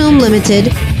Lucasfilm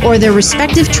Limited or their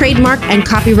respective trademark and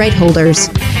copyright holders.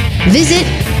 Visit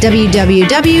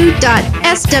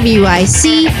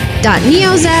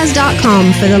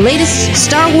www.swic.neozaz.com for the latest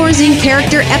Star Wars in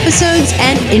Character episodes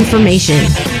and information.